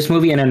working on this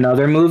movie and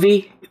another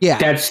movie. Yeah,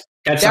 that's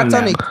that's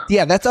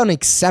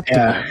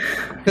unacceptable.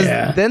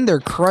 Because then they're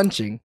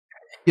crunching.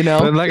 You know.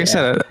 But like I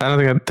said, I don't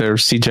think their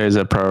CGI is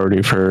a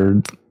priority for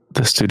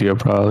the studio.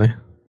 Probably.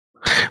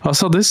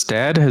 Also, this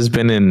dad has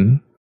been in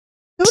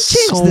don't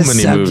change so the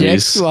many subject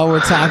movies while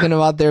we're talking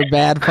about their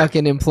bad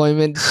fucking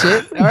employment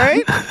shit. All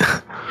right,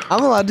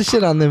 I'm allowed to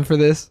shit on them for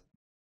this.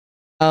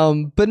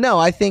 But no,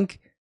 I think.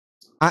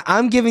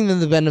 I'm giving them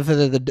the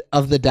benefit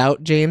of the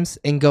doubt, James,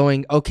 and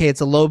going, okay,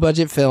 it's a low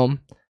budget film,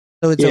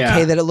 so it's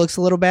okay that it looks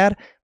a little bad.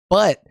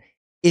 But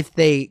if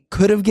they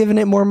could have given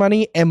it more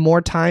money and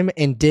more time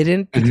and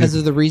didn't because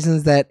of the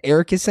reasons that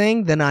Eric is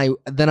saying, then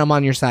I'm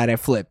on your side. I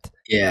flipped.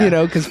 Yeah, you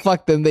know, because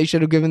fuck them. They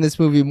should have given this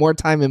movie more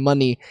time and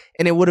money,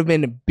 and it would have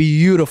been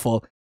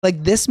beautiful.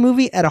 Like this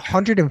movie at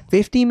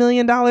 $150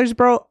 million,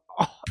 bro.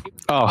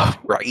 Oh,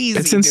 crazy!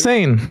 It's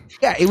insane. Dude.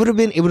 Yeah, it would have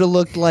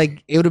looked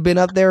like it would have been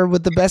up there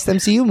with the best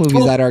MCU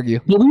movies. I'd argue.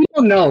 Well, we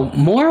don't know.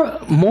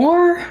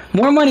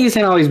 More money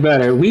isn't always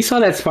better. We saw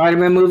that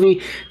Spider-Man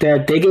movie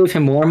that they gave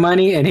him more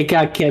money and it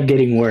kept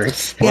getting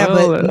worse. Yeah,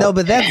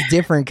 but that's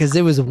different because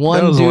it was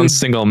one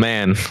single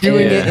man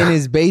doing it in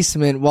his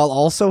basement while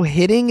also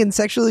hitting and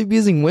sexually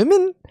abusing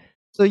women.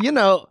 So you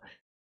know.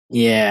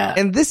 Yeah.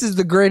 And this is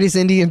the greatest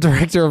Indian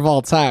director of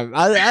all time.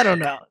 I don't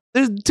know.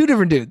 There's two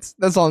different dudes.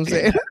 That's all I'm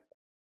saying.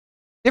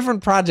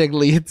 Different project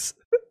leads.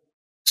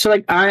 So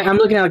like I'm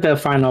looking at like the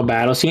final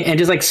battle scene and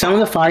just like some of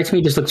the fights to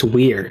me just looks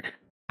weird.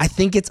 I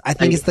think it's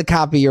the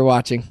copy you're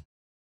watching.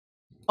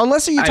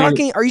 Unless are you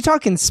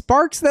talking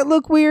sparks that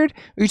look weird? Or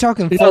are you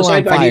talking full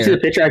on fire? I need to the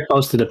picture. I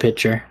posted a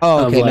picture.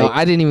 Oh, okay. No,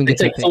 I didn't even get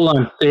to like full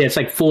on. Yeah, it's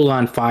like full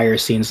on fire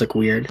scenes look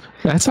weird.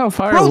 That's how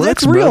fire looks,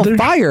 that's real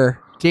fire,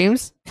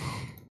 James.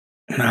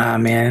 Nah,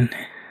 man.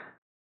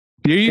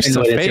 You're used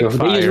to fake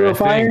fire. They use real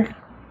fire?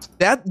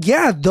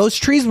 Those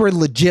trees were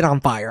legit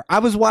on fire. I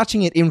was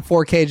watching it in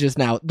 4K just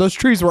now. Those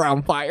trees were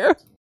on fire.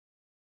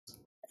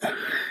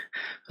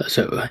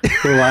 So I'm like,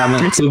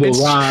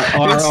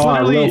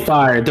 RRR, real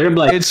fire. They're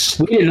like,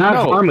 we did not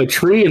harm a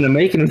tree in the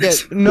making of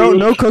this.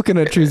 No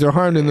coconut trees are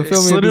harmed in the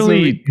filming of this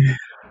movie.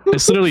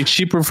 It's literally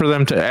cheaper for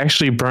them to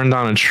actually burn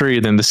down a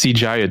tree than to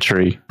CGI a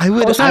tree.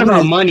 It's not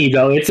about money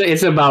though.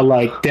 It's about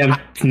like them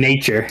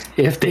nature.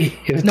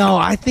 No,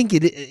 I think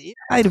it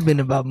might have been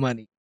about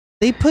money.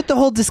 They put the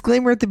whole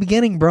disclaimer at the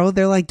beginning, bro.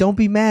 They're like, "Don't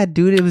be mad,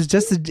 dude. It was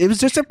just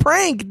a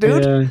prank,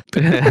 dude."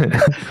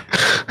 Yeah.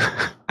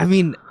 I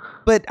mean,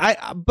 but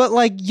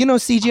like, you know,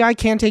 CGI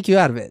can take you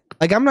out of it.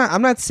 Like, I'm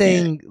not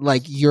saying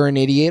like you're an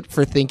idiot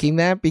for thinking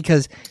that,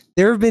 because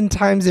there have been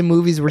times in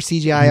movies where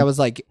CGI I was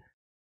like,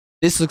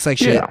 this looks like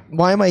shit.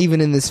 Why am I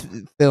even in this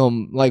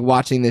film, like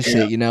watching this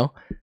shit, you know?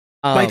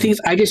 My thing is,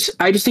 I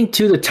just think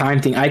too, the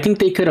time thing, I think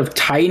they could have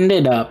tightened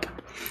it up,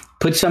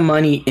 put some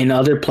money in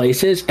other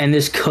places, and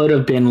this could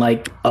have been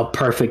like a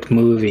perfect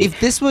movie.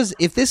 If this was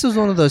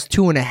one of those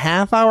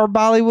 2.5 hour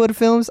Bollywood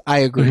films, I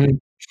agree. Mm-hmm.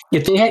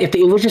 If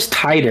it was just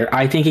tighter,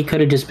 I think it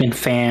could have just been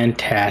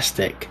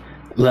fantastic.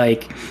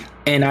 Like,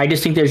 and I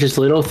just think there's just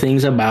little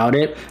things about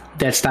it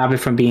that stop it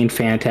from being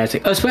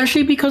fantastic,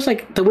 especially because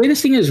like the way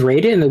this thing is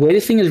rated and the way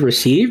this thing is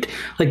received,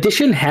 like this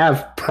shouldn't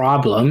have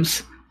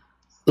problems.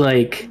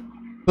 Like,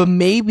 but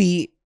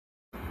maybe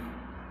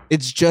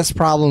it's just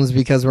problems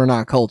because we're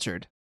not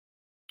cultured.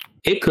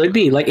 It could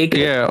be like, you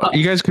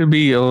guys could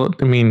be,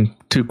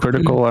 too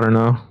critical. I don't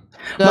know.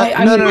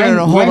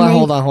 No.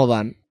 Hold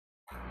on.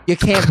 You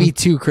can't be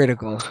too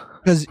critical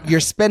because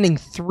you're spending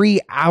 3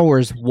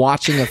 hours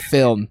watching a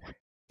film.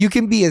 You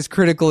can be as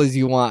critical as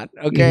you want,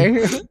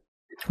 okay?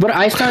 But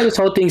I started this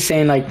whole thing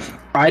saying, like,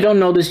 I don't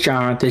know this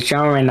genre. This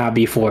genre might not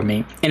be for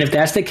me. And if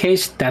that's the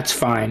case, that's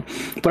fine.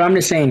 But I'm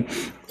just saying,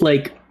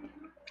 like,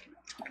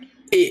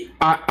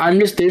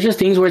 there's just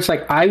things where it's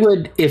like, I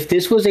would, if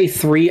this was a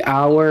 3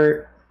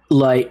 hour,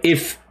 like,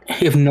 if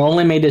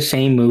Nolan made the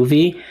same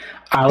movie,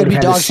 I would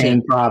have had the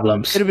same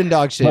problems. It'd have been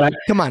dog shit.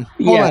 Come on.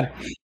 Hold on.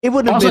 It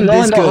wouldn't have been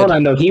Nolan, this good. Hold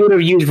on, though. He would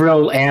have used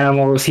real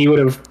animals. He would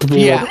have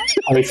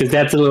places.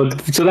 That's a little.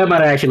 So that might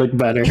have actually looked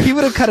better. He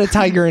would have cut a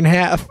tiger in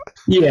half.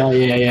 Yeah.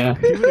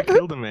 He would have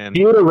killed a man.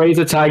 He would have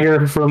raised a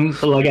tiger from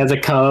like as a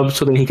cub,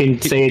 so then he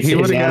can say it's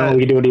his animal.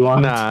 He can do what he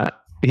wants. Nah.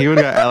 He would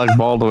have got Alec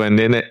Baldwin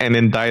in it and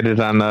indicted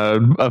on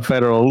a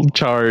federal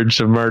charge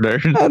of murder.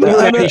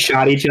 They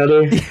shot each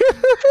other.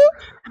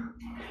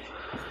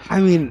 I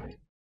mean,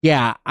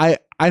 yeah, I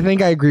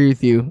think I agree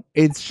with you.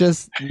 It's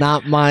just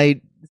not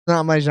my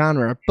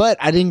genre, but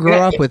I didn't grow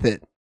up with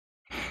it.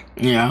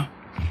 Yeah.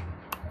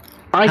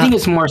 I think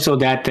it's more so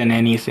that than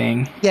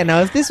anything. Yeah,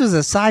 now if this was a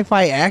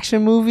sci-fi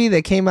action movie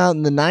that came out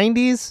in the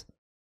 90s,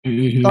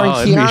 starring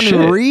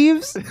Keanu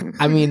Reeves,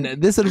 I mean,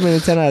 this would have been a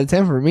 10 out of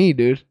 10 for me,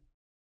 dude.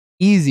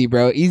 Easy,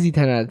 bro. Easy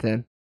 10 out of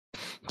 10.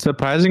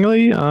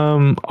 Surprisingly,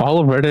 all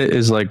of Reddit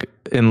is like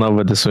in love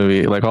with this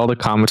movie. Like all the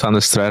comments on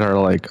this thread are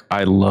like,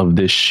 "I love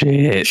this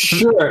shit."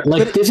 Sure,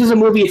 like this is a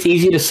movie. It's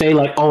easy to say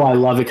like, "Oh, I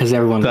love it" because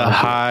everyone the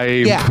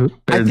hype. Yeah,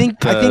 I think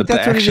that's what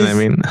action,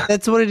 it is.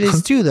 That's what it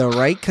is too, though,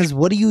 right? Because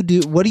what do you do?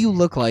 What do you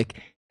look like?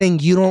 Saying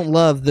you don't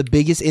love the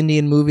biggest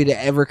Indian movie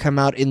to ever come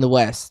out in the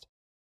West?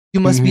 You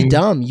must be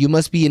dumb. You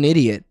must be an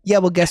idiot. Yeah,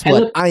 well, guess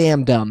what? I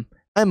am dumb.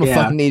 I'm a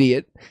fucking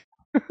idiot.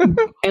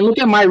 And look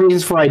at my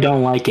reasons for I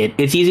don't like it.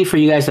 It's easy for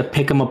you guys to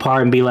pick them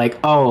apart and be like,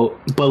 oh,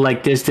 but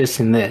like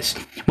this, and this.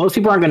 Most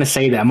people aren't going to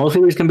say that. Most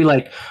people are just going to be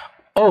like,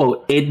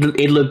 oh,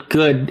 it looked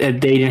good. They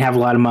didn't have a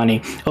lot of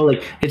money. Oh,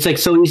 like it's like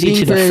so easy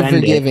to defend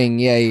forgiving.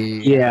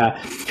 it. Yeah.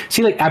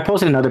 See, like I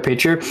posted another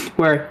picture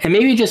where, and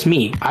maybe just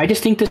me. I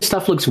just think this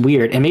stuff looks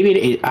weird, and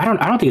maybe I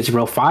don't think it's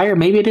real fire.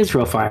 Maybe it is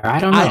real fire. I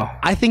don't know.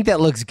 I think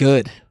that looks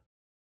good.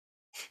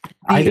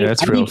 I think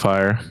that's real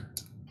fire.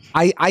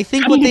 I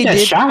think what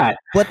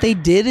they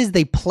did is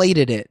they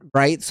plated it,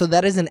 right? So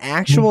that is an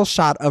actual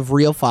shot of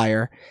real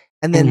fire.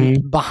 And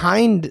then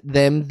behind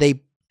them,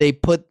 they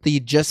put the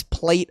just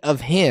plate of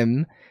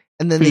him,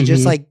 and then they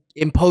just like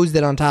imposed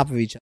it on top of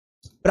each other.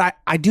 But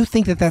I do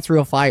think that that's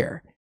real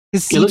fire.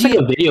 It looks like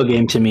a video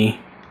game to me.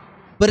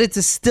 But it's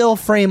a still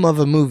frame of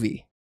a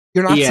movie.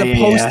 You're not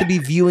supposed to be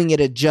viewing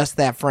it at just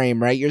that frame,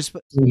 right?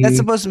 That's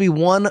supposed to be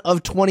one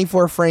of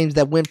 24 frames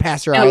that went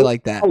past your eye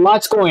like that. A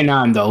lot's going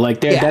on, though. Like,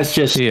 that's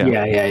just...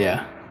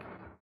 Yeah.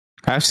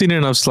 I've seen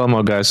enough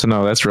slow-mo, guys, so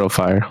no, that's real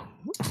fire.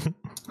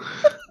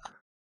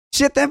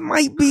 Shit, that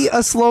might be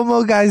a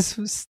slow-mo guy's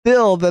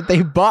still that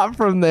they bought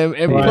from them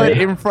and put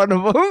in front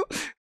of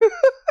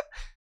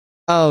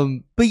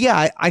them. But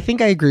yeah, I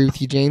think I agree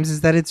with you, James,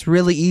 is that it's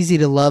really easy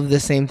to love the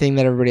same thing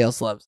that everybody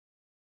else loves.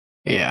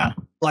 Yeah.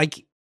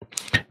 Like...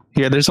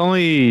 Yeah, there's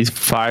only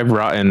 5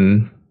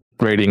 rotten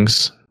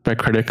ratings by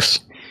critics.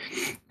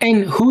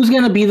 And who's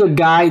going to be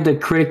the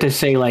critic to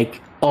say,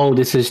 like, oh,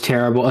 this is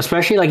terrible?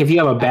 Especially, like, if you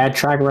have a bad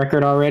track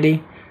record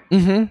already.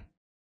 Mm-hmm.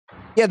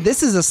 Yeah,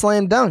 this is a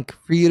slam dunk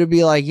for you to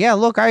be like, yeah,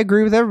 look, I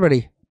agree with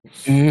everybody.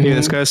 Mm-hmm. Yeah,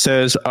 this guy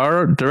says,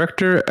 our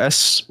director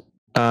S.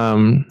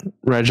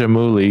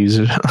 Rajamouli's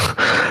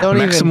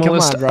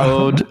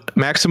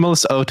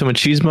maximalist ode to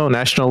machismo,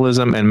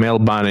 nationalism, and male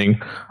bonding.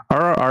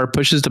 RRR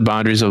pushes the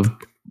boundaries of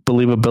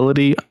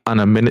believability on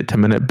a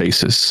minute-to-minute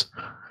basis.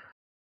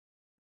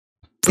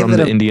 from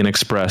the Indian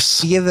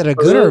Express. You give it a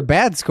good or a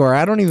bad score?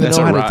 I don't even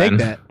know how to take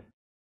that.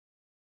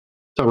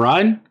 The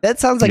ride? That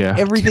sounds like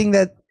everything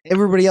that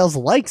everybody else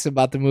likes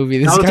about the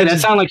movie. That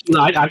sounds like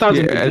I thought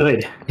it was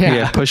good.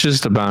 Yeah, it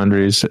pushes the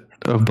boundaries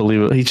of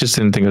believable. He just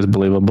didn't think it was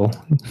believable.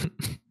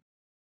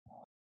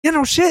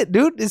 Shit,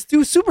 dude. It's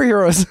two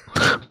superheroes.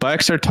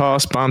 Bikes are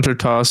tossed, bombs are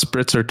tossed,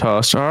 Brits are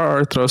tossed.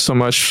 RRR throws so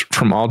much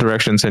from all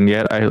directions, and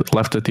yet I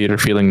left the theater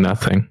feeling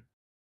nothing.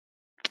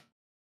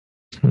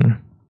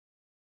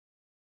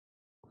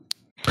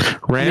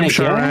 Ram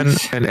Charan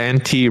and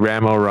NT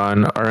Ramo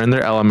Run are in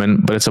their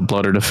element, but it's a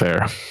blooded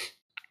affair.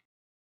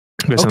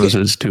 I guess those are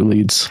his two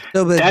leads.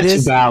 No, but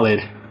that's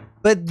valid.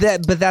 But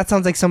that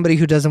sounds like somebody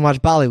who doesn't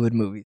watch Bollywood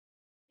movies.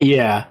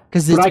 Yeah,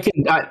 because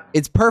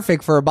it's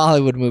perfect for a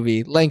Bollywood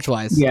movie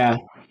lengthwise. Yeah,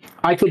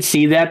 I could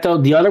see that though.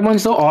 The other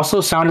ones though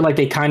also sounded like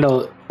they kind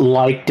of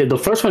liked it. The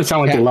first one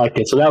sounded like they liked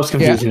it, so that was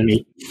confusing to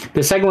me.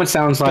 The second one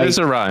sounds like it's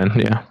a Ryan.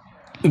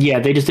 Yeah,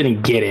 they just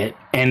didn't get it.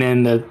 And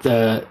then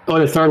the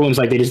third one's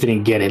like they just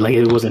didn't get it. Like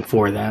it wasn't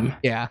for them.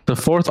 Yeah. The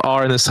fourth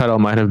R in this title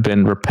might have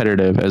been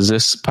repetitive, as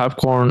this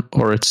popcorn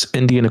or its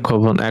Indian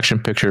equivalent action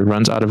picture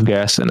runs out of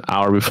gas an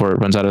hour before it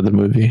runs out of the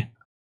movie.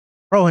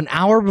 Bro, an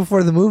hour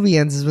before the movie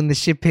ends is when the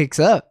shit picks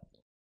up.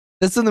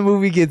 That's when the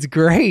movie gets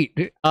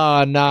great.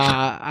 I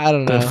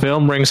don't know. The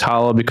film rings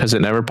hollow because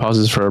it never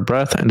pauses for a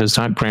breath and does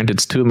not grant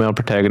its two male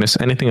protagonists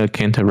anything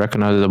akin to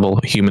recognizable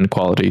human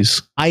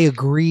qualities. I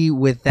agree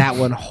with that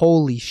one.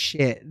 Holy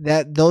shit.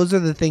 Those are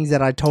the things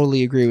that I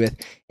totally agree with.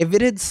 If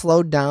it had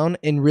slowed down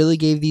and really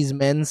gave these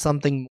men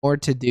something more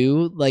to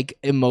do, like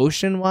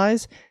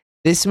emotion-wise,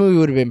 this movie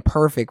would have been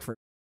perfect for me.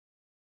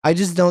 I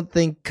just don't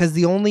think, because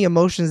the only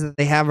emotions that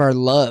they have are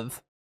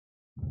love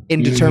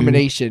and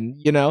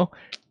determination,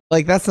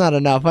 Like, that's not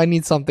enough. I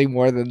need something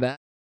more than that.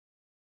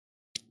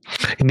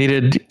 You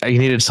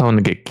needed someone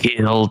to get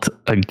killed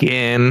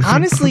again.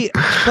 Honestly,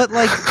 but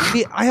like,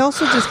 I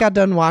also just got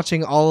done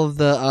watching all of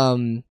the,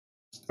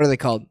 what are they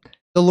called?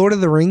 The Lord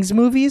of the Rings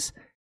movies.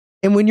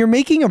 And when you're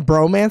making a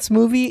bromance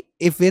movie,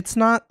 if it's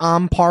not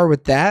on par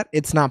with that,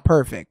 it's not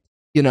perfect,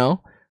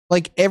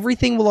 Like,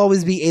 everything will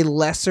always be a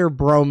lesser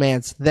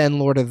bromance than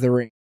Lord of the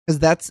Rings. Because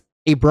that's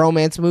a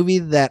bromance movie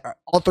that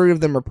all three of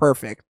them are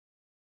perfect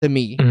to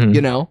me,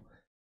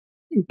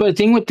 But the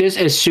thing with this,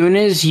 as soon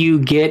as you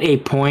get a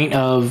point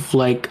of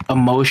like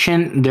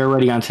emotion, they're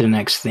already on to the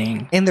next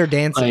thing. And they're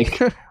dancing.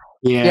 Like,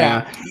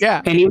 yeah.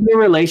 And even the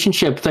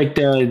relationship, like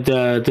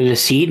the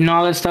deceit and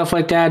all that stuff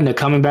like that, and the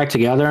coming back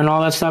together and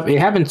all that stuff, it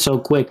happened so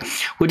quick,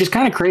 which is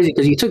kind of crazy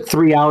because you took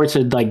 3 hours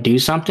to like do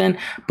something,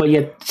 but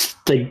yet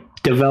the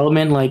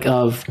development like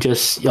of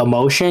just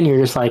emotion, you're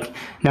just like,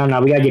 no,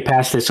 we gotta get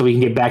past this so we can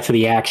get back to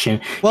the action,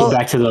 get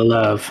back to the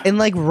love. And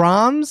like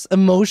Ram's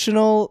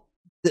emotional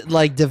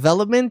like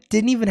development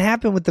didn't even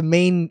happen with the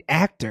main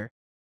actor.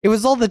 It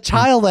was all the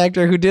child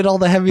actor who did all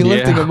the heavy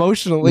lifting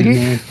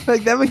emotionally.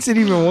 Like that makes it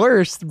even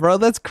worse, bro.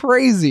 That's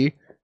crazy.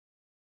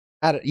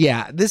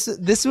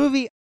 This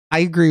movie, I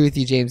agree with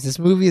you, James. This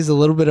movie is a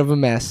little bit of a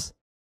mess.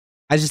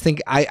 I just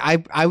think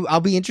I'll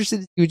be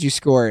interested to see what you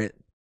score it.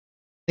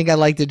 I think I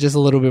liked it just a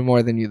little bit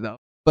more than you though,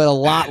 but a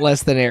lot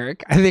less than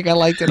Eric. I think I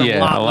liked it a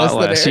lot less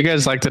than Eric. You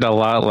guys liked it a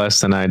lot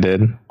less than I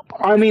did.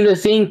 I mean, the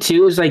thing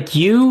too is like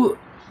you're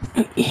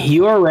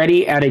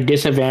already at a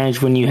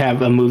disadvantage when you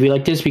have a movie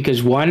like this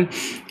because 1,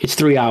 it's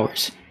 3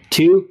 hours.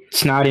 2,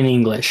 it's not in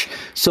English.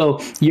 So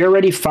you're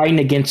already fighting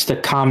against the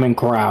common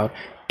crowd.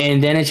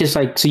 And then it's just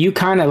like, so you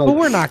kind of like... But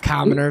we're not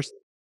commoners.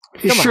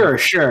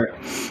 Sure.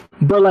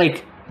 But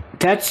like,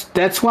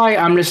 that's why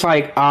I'm just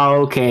like,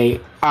 oh,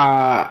 okay.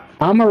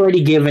 I'm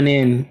already giving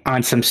in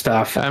on some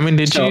stuff. I mean,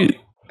 did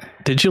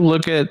you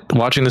look at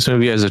watching this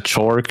movie as a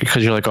chore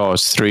because you're like, oh,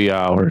 it's 3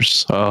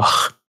 hours?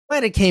 Ugh.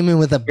 Might have came in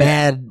with a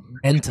bad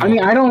mental. I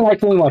mean, I don't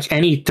like when we watch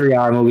any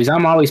 3-hour movies.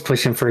 I'm always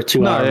pushing for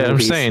 2-hour movies.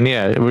 I'm saying,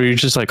 where you're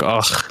just like,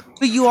 ugh.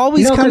 But you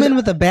always come in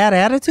with a bad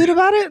attitude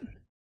about it?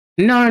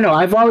 No.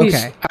 I've always,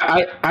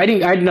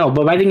 I know,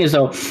 but my thing is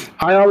though,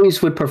 I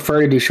always would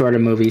prefer to do shorter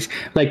movies.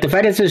 Like the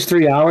fact that it's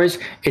 3 hours,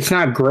 it's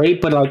not great,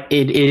 but like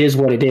it is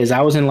what it is.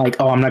 I wasn't like,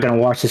 oh, I'm not gonna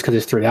watch this because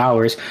it's 3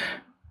 hours.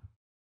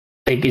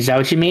 Like, is that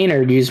what you mean,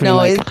 or do you just mean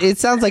like... it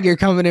sounds like you're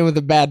coming in with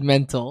a bad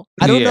mental.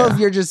 I don't know if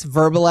you're just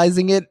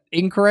verbalizing it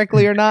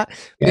incorrectly or not.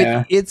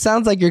 But it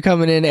sounds like you're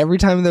coming in every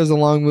time there's a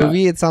long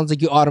movie. It sounds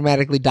like you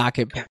automatically dock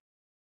it.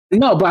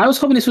 No, but I was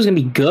hoping this was gonna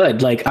be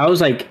good. Like I was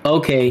like,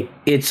 okay,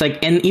 it's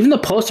like, and even the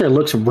poster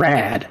looks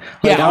rad.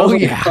 Like,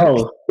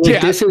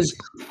 this is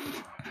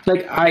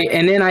like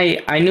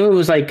I knew it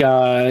was like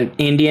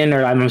Indian,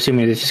 or I'm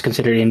assuming it's just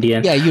considered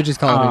Indian. Yeah, you just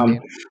call it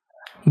Indian.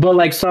 But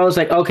like, so I was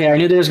like, okay, I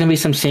knew there was gonna be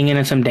some singing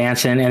and some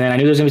dancing, and then I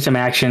knew there was gonna be some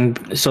action.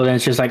 So then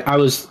it's just like I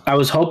was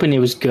hoping it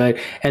was good,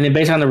 and then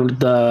based on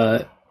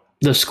the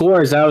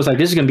scores, I was like,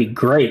 this is gonna be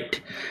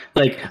great.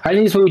 Like I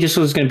think this movie just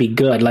was gonna be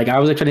good. Like I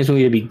was expecting this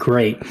movie to be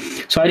great,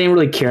 so I didn't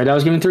really care that I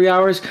was given 3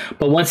 hours.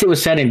 But once it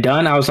was said and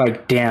done, I was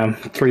like, damn,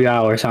 3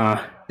 hours,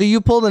 huh? So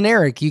you pulled an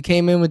Eric. You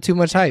came in with too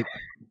much hype.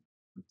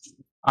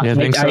 I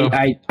think so.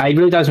 I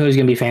really thought this movie was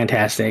gonna be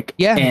fantastic.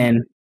 Yeah,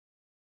 and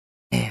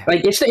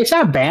Like it's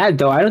not bad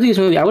though. I don't think this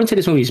movie. I wouldn't say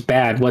this movie's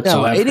bad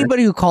whatsoever. No,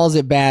 anybody who calls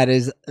it bad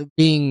is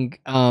being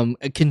a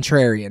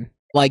contrarian.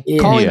 Like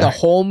calling the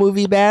whole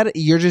movie bad,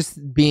 you're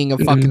just being a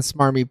fucking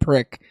smarmy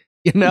prick.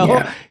 You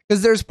know,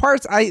 because there's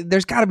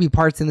got to be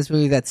parts in this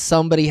movie that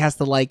somebody has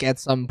to like at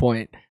some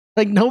point.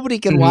 Like nobody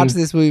can watch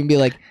this movie and be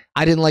like,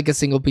 I didn't like a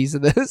single piece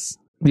of this.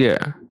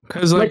 Yeah,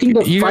 because like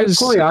you guys,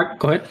 go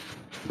ahead.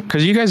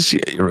 Because you guys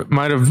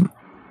might have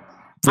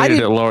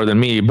rated it lower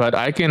than me, but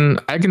I can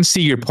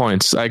see your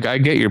points. I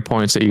get your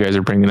points that you guys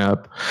are bringing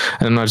up,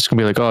 and I'm not just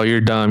gonna be like, oh, you're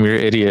dumb, you're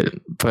an idiot.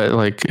 But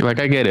like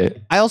I get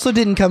it. I also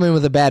didn't come in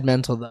with a bad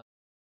mental though.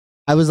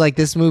 I was like,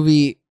 this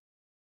movie.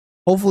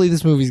 Hopefully,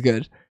 this movie's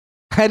good.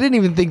 I didn't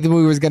even think the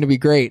movie was going to be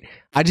great.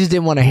 I just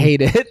didn't want to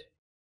hate it.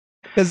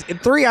 Because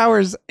 3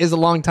 hours is a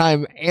long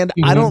time, and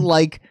I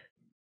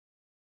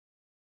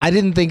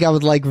didn't think I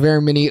would like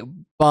very many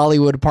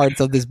Bollywood parts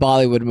of this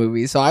Bollywood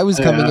movie. So I was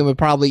coming in with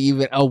probably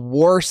even a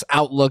worse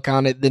outlook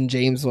on it than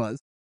James was.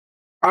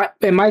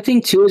 And my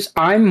thing, too, is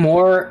I'm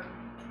more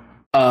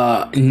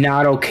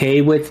not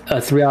okay with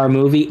a 3 hour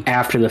movie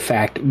after the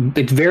fact.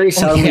 It's very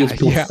seldom it's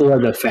before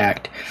the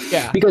fact.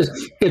 Yeah. Because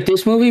if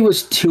this movie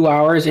was 2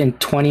 hours and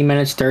 20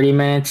 minutes, 30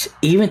 minutes,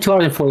 even 2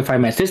 hours and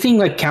 45 minutes, this thing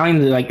like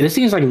counting like this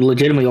thing is like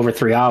legitimately over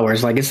 3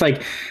 hours. Like it's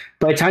like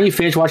by the time you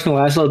finish watching the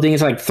last little thing,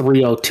 it's like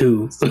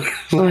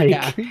 3:02.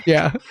 Like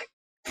yeah.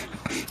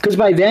 Because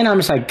by then I'm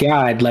just like,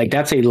 God, like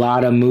that's a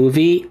lot of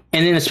movie.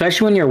 And then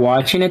especially when you're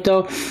watching it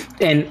though,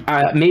 and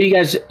maybe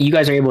you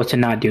guys are able to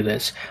not do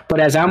this, but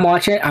as I'm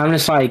watching it, I'm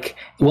just like,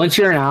 once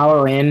you're an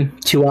hour in,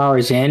 2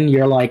 hours in,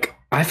 you're like,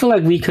 I feel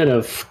like we could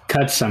have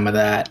cut some of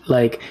that.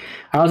 Like,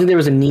 I don't think there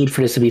was a need for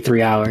this to be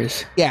 3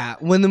 hours. Yeah,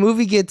 when the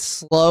movie gets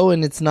slow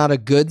and it's not a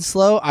good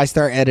slow, I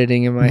start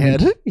editing in my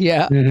head.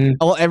 Yeah,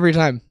 every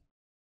time.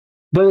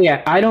 But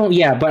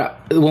but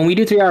when we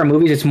do 3 hour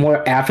movies, it's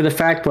more after the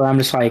fact where I'm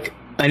just like,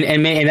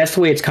 and that's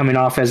the way it's coming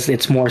off, as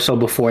it's more so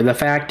before the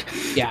fact.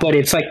 Yeah. But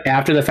it's like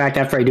after the fact,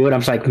 after I do it, I'm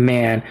just like,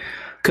 man,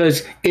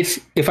 because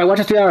if I watch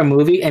a 3 hour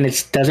movie and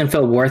it doesn't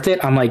feel worth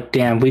it, I'm like,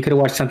 damn, we could have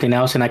watched something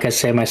else and I could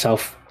save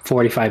myself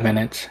 45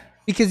 minutes.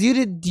 Because you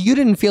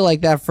didn't feel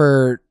like that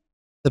for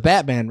the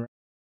Batman, right?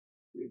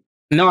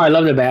 No, I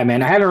love the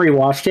Batman. I haven't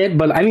rewatched it,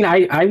 but I mean,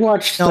 I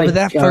watched. No, but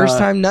that first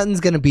time, nothing's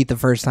gonna beat the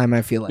first time.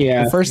 I feel like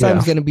the first time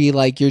is gonna be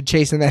like you're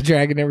chasing that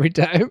dragon every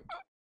time.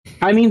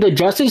 I mean, the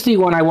Justice League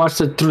one, I watched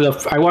it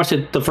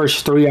the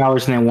first 3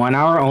 hours and then 1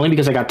 hour, only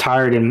because I got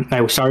tired and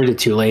I started it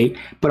too late.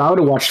 But I would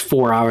have watched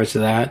 4 hours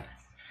of that.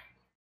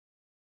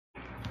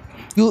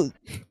 Do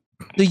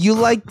you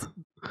like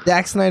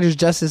Zack Snyder's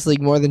Justice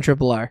League more than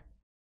RRR?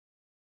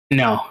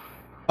 No.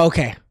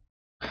 Okay.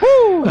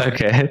 Woo!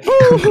 Okay.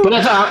 But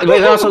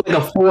it's also like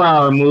a 4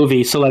 hour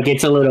movie, so like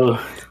it's a little.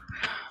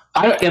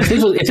 If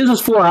this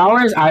was 4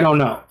 hours, I don't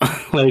know.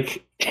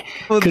 Like.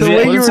 Well, the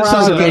way you were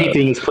talking,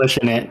 anything is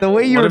pushing it. The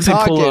way you were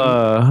talking,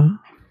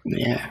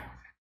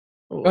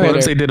 What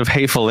if they did a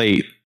Hateful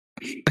Eight?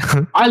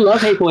 I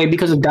love Hateful Eight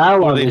because the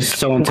dialogue is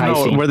so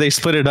enticing. Where they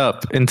split it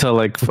up into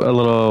like a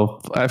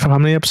little. How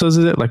many episodes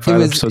is it? Like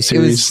 5 episode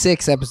series. It was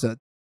 6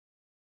 episodes.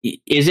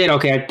 Is it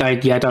okay? I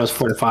thought it was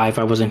 4 to 5.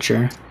 I wasn't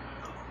sure.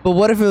 But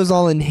what if it was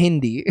all in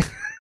Hindi?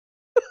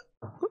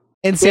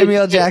 And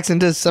Samuel Jackson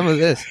does some of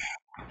this.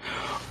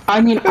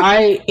 I mean,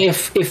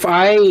 if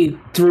I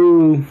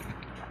through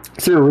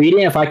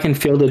reading, if I can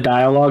feel the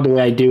dialogue the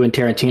way I do in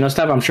Tarantino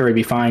stuff, I'm sure it'd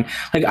be fine.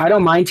 Like, I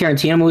don't mind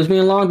Tarantino movies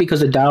being long because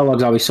the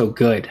dialogue's always so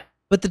good.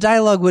 But the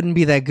dialogue wouldn't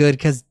be that good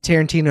because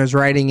Tarantino's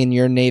writing in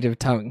your native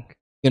tongue,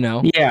 you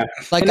know? Yeah.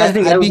 Like,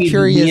 I'd be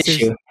curious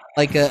if,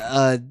 like,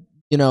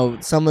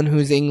 someone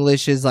whose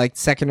English is, like,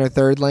 second or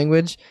third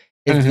language,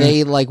 if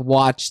they, like,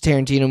 watch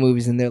Tarantino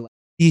movies and they're like,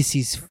 this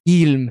is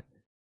film,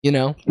 you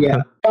know?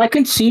 Yeah. I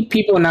can see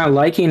people not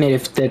liking it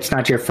if that's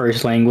not your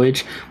first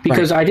language,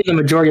 because I think the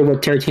majority of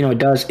what Tarantino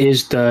does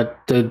is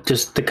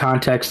just the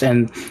context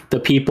and the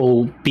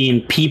people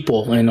being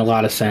people in a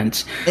lot of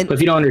sense. But if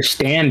you don't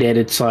understand it,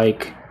 it's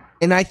like.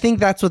 And I think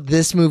that's what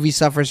this movie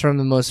suffers from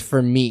the most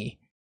for me,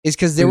 is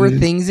because there were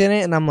things in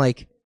it and I'm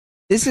like,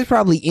 this is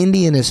probably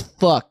Indian as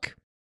fuck.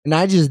 And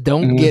I just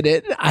don't get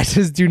it. I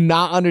just do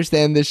not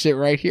understand this shit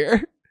right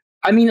here.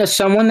 I mean, as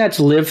someone that's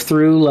lived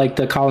through like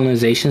the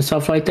colonization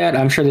stuff like that,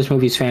 I'm sure this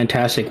movie's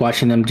fantastic.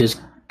 Watching them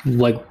just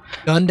like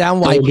gun down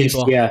white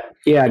people,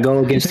 go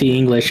against the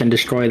English and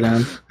destroy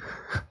them.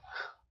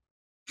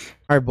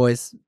 All right,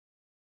 boys,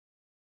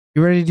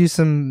 you ready to do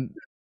some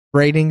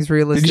ratings?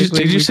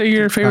 Realistically, did you say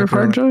your favorite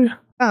part, Joey?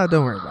 Oh,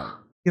 don't worry about it.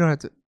 You don't have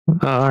to.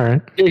 Oh, all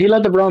right. Dude, he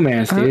loved the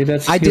bromance, dude.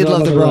 I did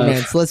love the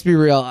bromance. Let's be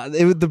real.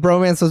 The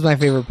bromance was my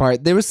favorite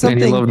part. There was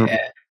something.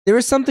 There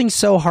was something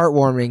so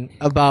heartwarming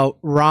about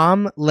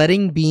Ram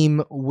letting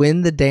Beam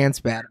win the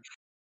dance battle,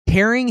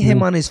 carrying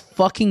him on his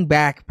fucking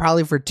back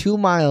probably for 2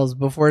 miles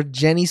before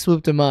Jenny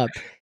swooped him up.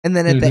 And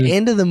then at the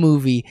end of the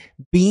movie,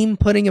 Beam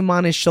putting him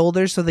on his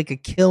shoulders so they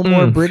could kill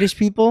more British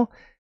people.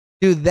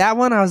 Dude, that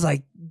one, I was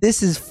like,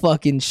 this is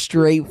fucking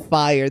straight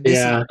fire.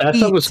 That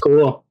stuff was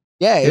cool.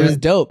 Yeah, it was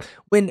dope.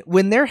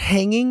 When they're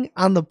hanging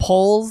on the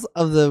poles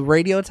of the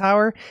radio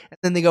tower, and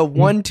then they go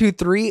 1, 2,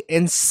 3,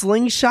 and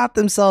slingshot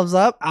themselves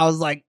up, I was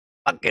like,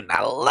 fucking,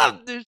 I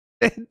love this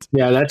shit.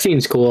 Yeah, that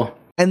seems cool.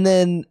 And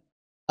then,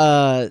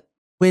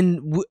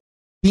 when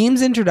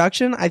Beam's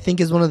introduction, I think,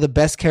 is one of the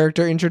best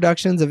character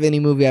introductions of any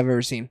movie I've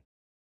ever seen.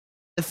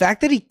 The fact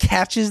that he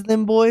catches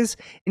them boys,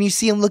 and you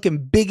see him looking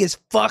big as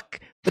fuck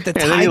with the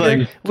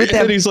tiger, with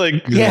that, he's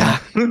like, yeah,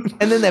 and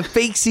then that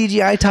fake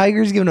CGI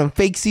tiger's giving him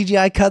fake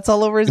CGI cuts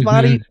all over his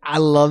body. I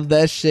love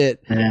that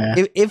shit. Yeah.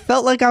 It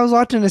felt like I was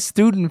watching a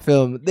student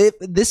film.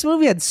 This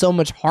movie had so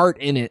much heart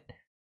in it,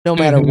 no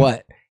matter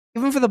what.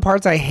 Even for the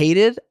parts I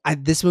hated,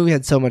 this movie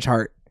had so much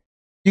heart.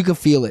 You could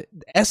feel it.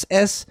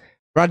 S.S.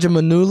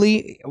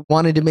 Rajamouli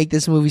wanted to make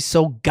this movie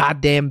so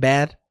goddamn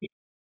bad.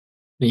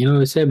 You know what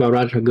they say about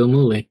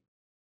Rajamouli?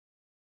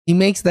 He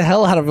makes the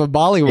hell out of a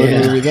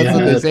Bollywood movie. That's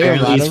what they say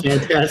about him. He's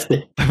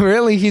fantastic.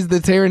 Really, he's the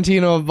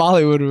Tarantino of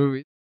Bollywood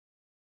movies.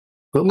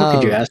 What more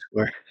could you ask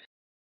for?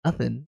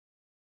 Nothing.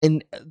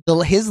 And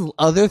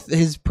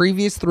his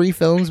previous 3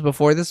 films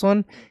before this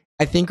one,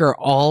 I think, are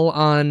all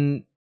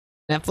on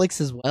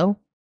Netflix as well.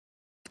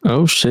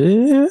 Oh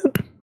shit!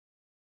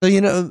 So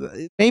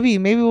maybe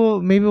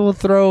we'll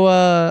throw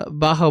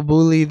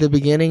Bahubali the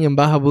beginning and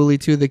Bahubali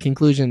 2 the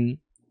conclusion.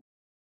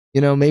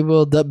 Maybe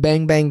we'll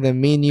bang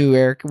them. Me and you,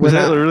 Eric. Is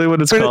that literally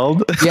what it's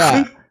called?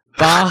 Yeah,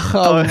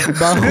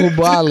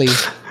 Bahubali.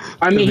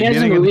 I mean, he has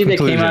a movie that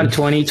came out in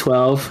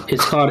 2012.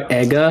 It's called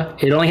Ega.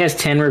 It only has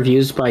 10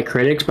 reviews by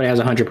critics, but it has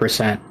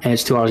 100%, and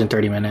it's 2 hours and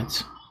 30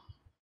 minutes.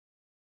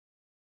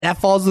 That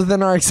falls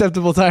within our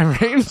acceptable time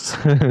range.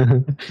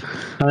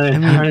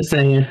 I'm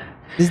saying.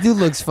 This dude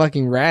looks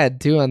fucking rad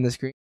too on the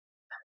screen.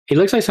 He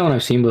looks like someone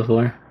I've seen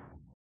before.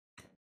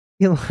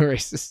 He looks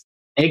racist.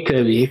 It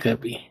could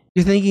be.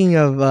 You're thinking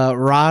of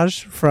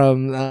Raj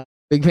from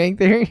Big Bang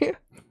Theory?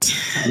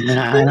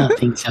 Nah, I don't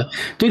think so.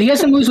 Dude, he has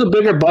some movies with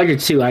bigger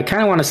budgets too. I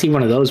kind of want to see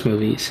one of those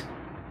movies.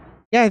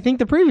 Yeah, I think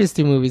the previous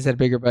 2 movies had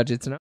bigger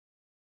budgets.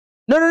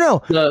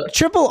 No.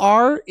 Triple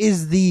R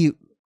is the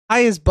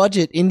highest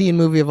budget Indian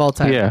movie of all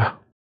time. Yeah.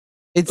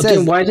 It says.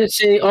 Dude, why does it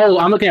say? Oh,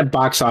 I'm looking at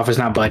box office,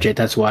 not budget.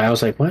 That's why I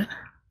was like, what?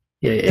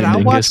 Yeah. And I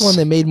watched one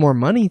that made more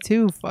money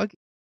too. Fuck.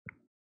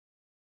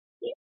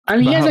 I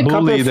mean, he has a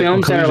couple of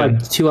films that are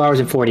like 2 hours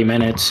and 40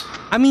 minutes.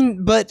 I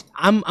mean, but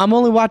I'm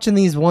only watching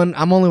these one.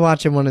 I'm only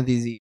watching one of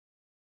these each.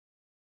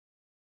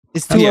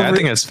 It's too I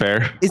think that's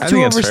fair. It's too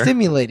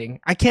overstimulating.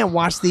 I can't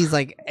watch these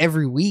like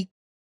every week.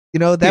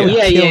 That would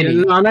kill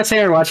me. No, I'm not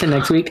saying we're watching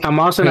next week. I'm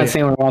also not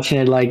saying we're watching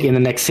it like in the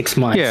next 6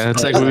 months. Yeah,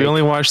 it's like we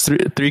only watch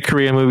three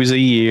Korean movies a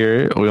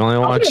year. We only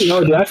watch.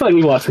 No, dude, I feel like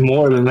we watch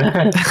more than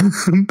that.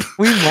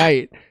 We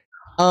might.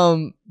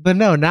 But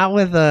no, not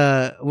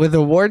with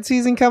award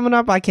season coming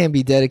up. I can't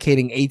be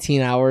dedicating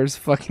 18 hours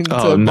fucking to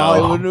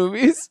Bollywood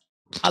movies.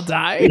 I'll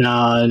die.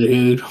 Nah,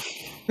 dude.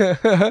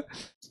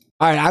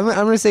 All right, I'm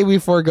gonna say we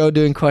forego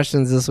doing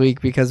questions this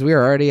week because we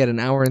are already at an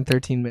hour and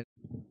 13 minutes.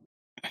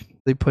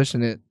 Really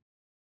pushing it.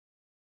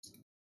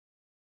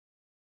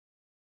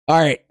 All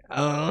right.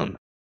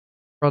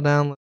 Scroll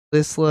down.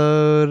 List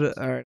load.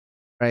 All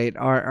right.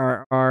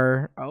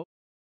 RRR. Oh.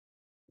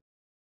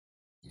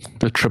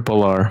 The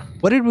Triple R.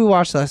 What did we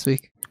watch last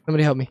week?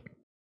 Somebody help me.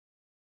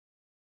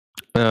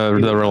 The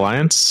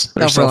Reliance?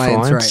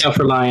 Self-Reliance, right.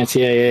 Self-Reliance,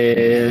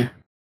 yeah.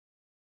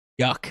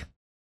 Yuck.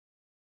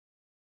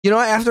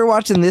 After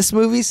watching this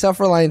movie,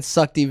 Self-Reliance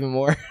sucked even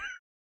more.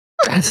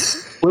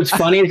 What's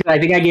funny is I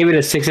think I gave it a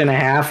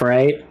 6.5,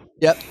 right?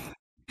 Yep.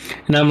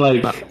 And I'm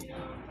like,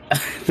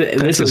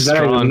 this is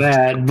better than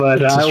that,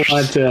 but I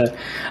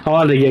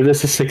wanted to give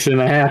this a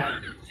 6.5.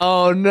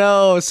 Oh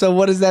no! So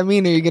what does that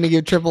mean? Are you going to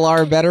give Triple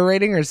R a better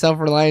rating, or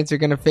Self-Reliance you're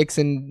going to fix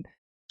in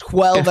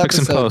 12 episodes?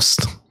 Fix in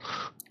post.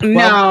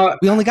 No,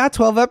 we only got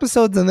 12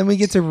 episodes, and then we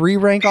get to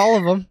re-rank all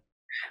of them.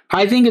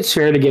 I think it's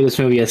fair to give this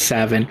movie a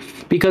 7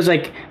 because,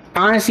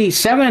 honestly,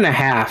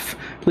 7.5.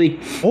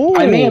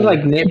 I may have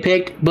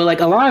nitpicked,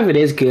 but a lot of it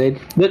is good.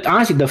 But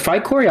honestly, the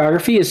fight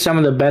choreography is some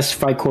of the best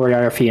fight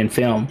choreography in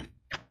film.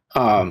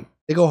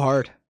 They go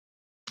hard.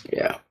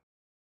 Yeah.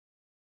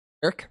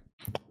 Eric?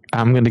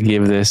 I'm going to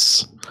give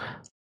this...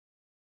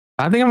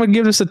 I think I'm going to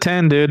give this a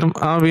 10, dude.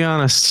 I'll be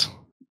honest.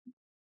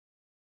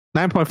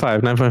 9.5.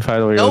 9.5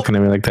 the way you're looking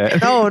at me like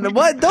that. No,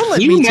 what? Don't let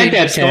me change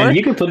that 10.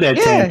 You can put that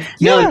 10.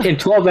 No, in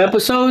 12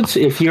 episodes,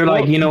 if you're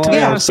what? Yeah,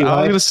 I was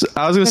going to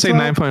say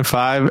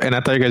 9.5, and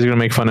I thought you guys were going to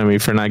make fun of me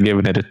for not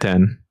giving it a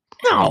 10.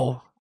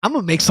 No. I'm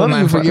going to make fun of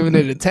you for giving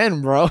it a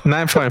 10, bro.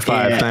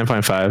 9.5. Yeah.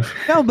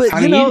 9.5. No,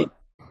 but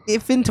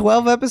if in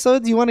 12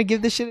 episodes you want to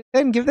give this shit a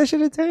 10, give that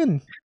shit a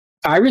 10.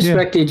 I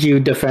respected you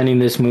defending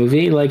this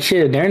movie.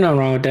 Shit, there's no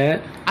wrong with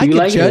that.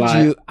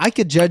 I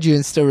could judge you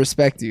and still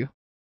respect you.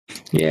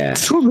 Yeah.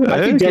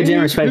 I could judge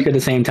and respect you at the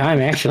same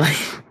time, actually.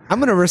 I'm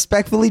going to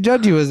respectfully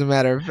judge you, as a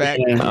matter of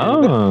fact. Yeah.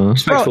 Oh.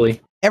 Respectfully.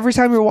 Bro, every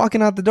time you're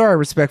walking out the door, I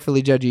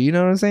respectfully judge you. You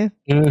know what I'm saying?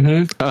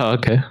 Mm-hmm. Oh,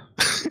 okay.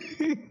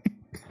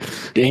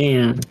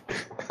 Damn.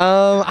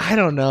 I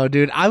don't know,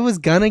 dude. I was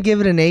going to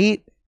give it an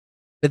 8,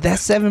 but that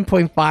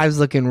 7.5 is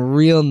looking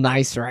real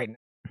nice right now.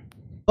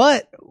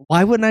 But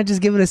why wouldn't I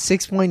just give it a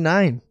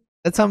 6.9?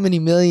 That's how many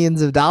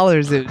millions of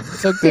dollars it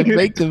took to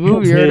make the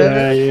movie.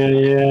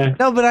 Yeah.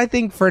 No, but I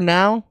think for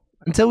now,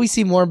 until we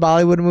see more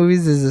Bollywood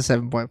movies, this is a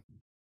 7.5.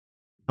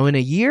 Now, in a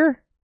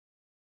year,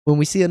 when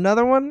we see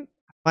another one,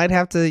 I might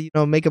have to,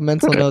 make a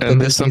mental note.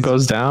 And this one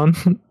goes down.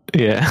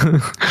 Yeah.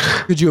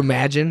 Could you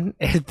imagine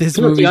if this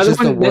movie is just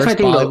the worst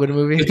Bollywood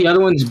movie? If the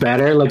other one's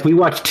better, like we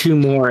watch 2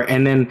 more,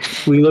 and then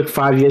we look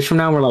 5 years from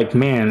now, and we're like,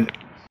 man,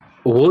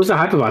 what was the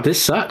hype about? This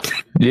sucked.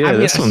 Yeah,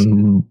 this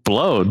one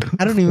blowed.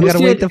 I don't even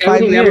gotta wait the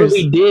 5 years.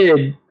 We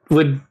did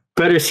with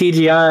better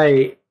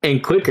CGI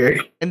and quicker.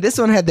 And this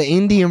one had the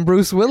Indian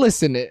Bruce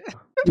Willis in it.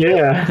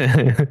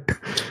 Yeah.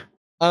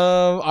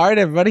 All right,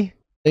 everybody.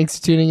 Thanks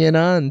for tuning in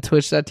on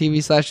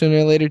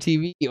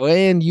twitch.tv/SoonerLaterTV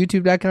and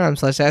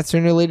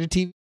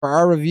youtube.com/SoonerLaterTV for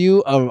our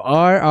review of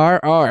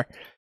RRR.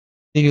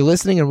 Continue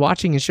listening and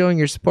watching and showing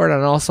your support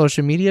on all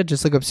social media.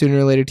 Just look up Sooner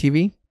or Later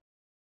TV.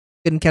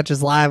 Couldn't catch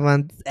us live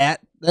on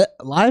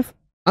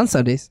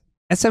Sundays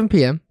at 7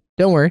 p.m.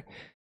 Don't worry.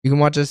 You can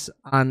watch us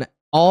on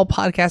all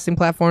podcasting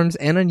platforms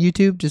and on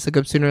YouTube. Just look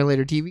up Sooner or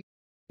Later TV.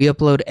 We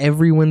upload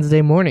every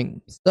Wednesday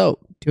morning. So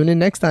tune in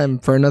next time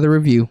for another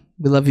review.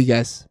 We love you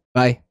guys.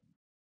 Bye.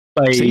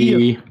 Bye. See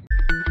you.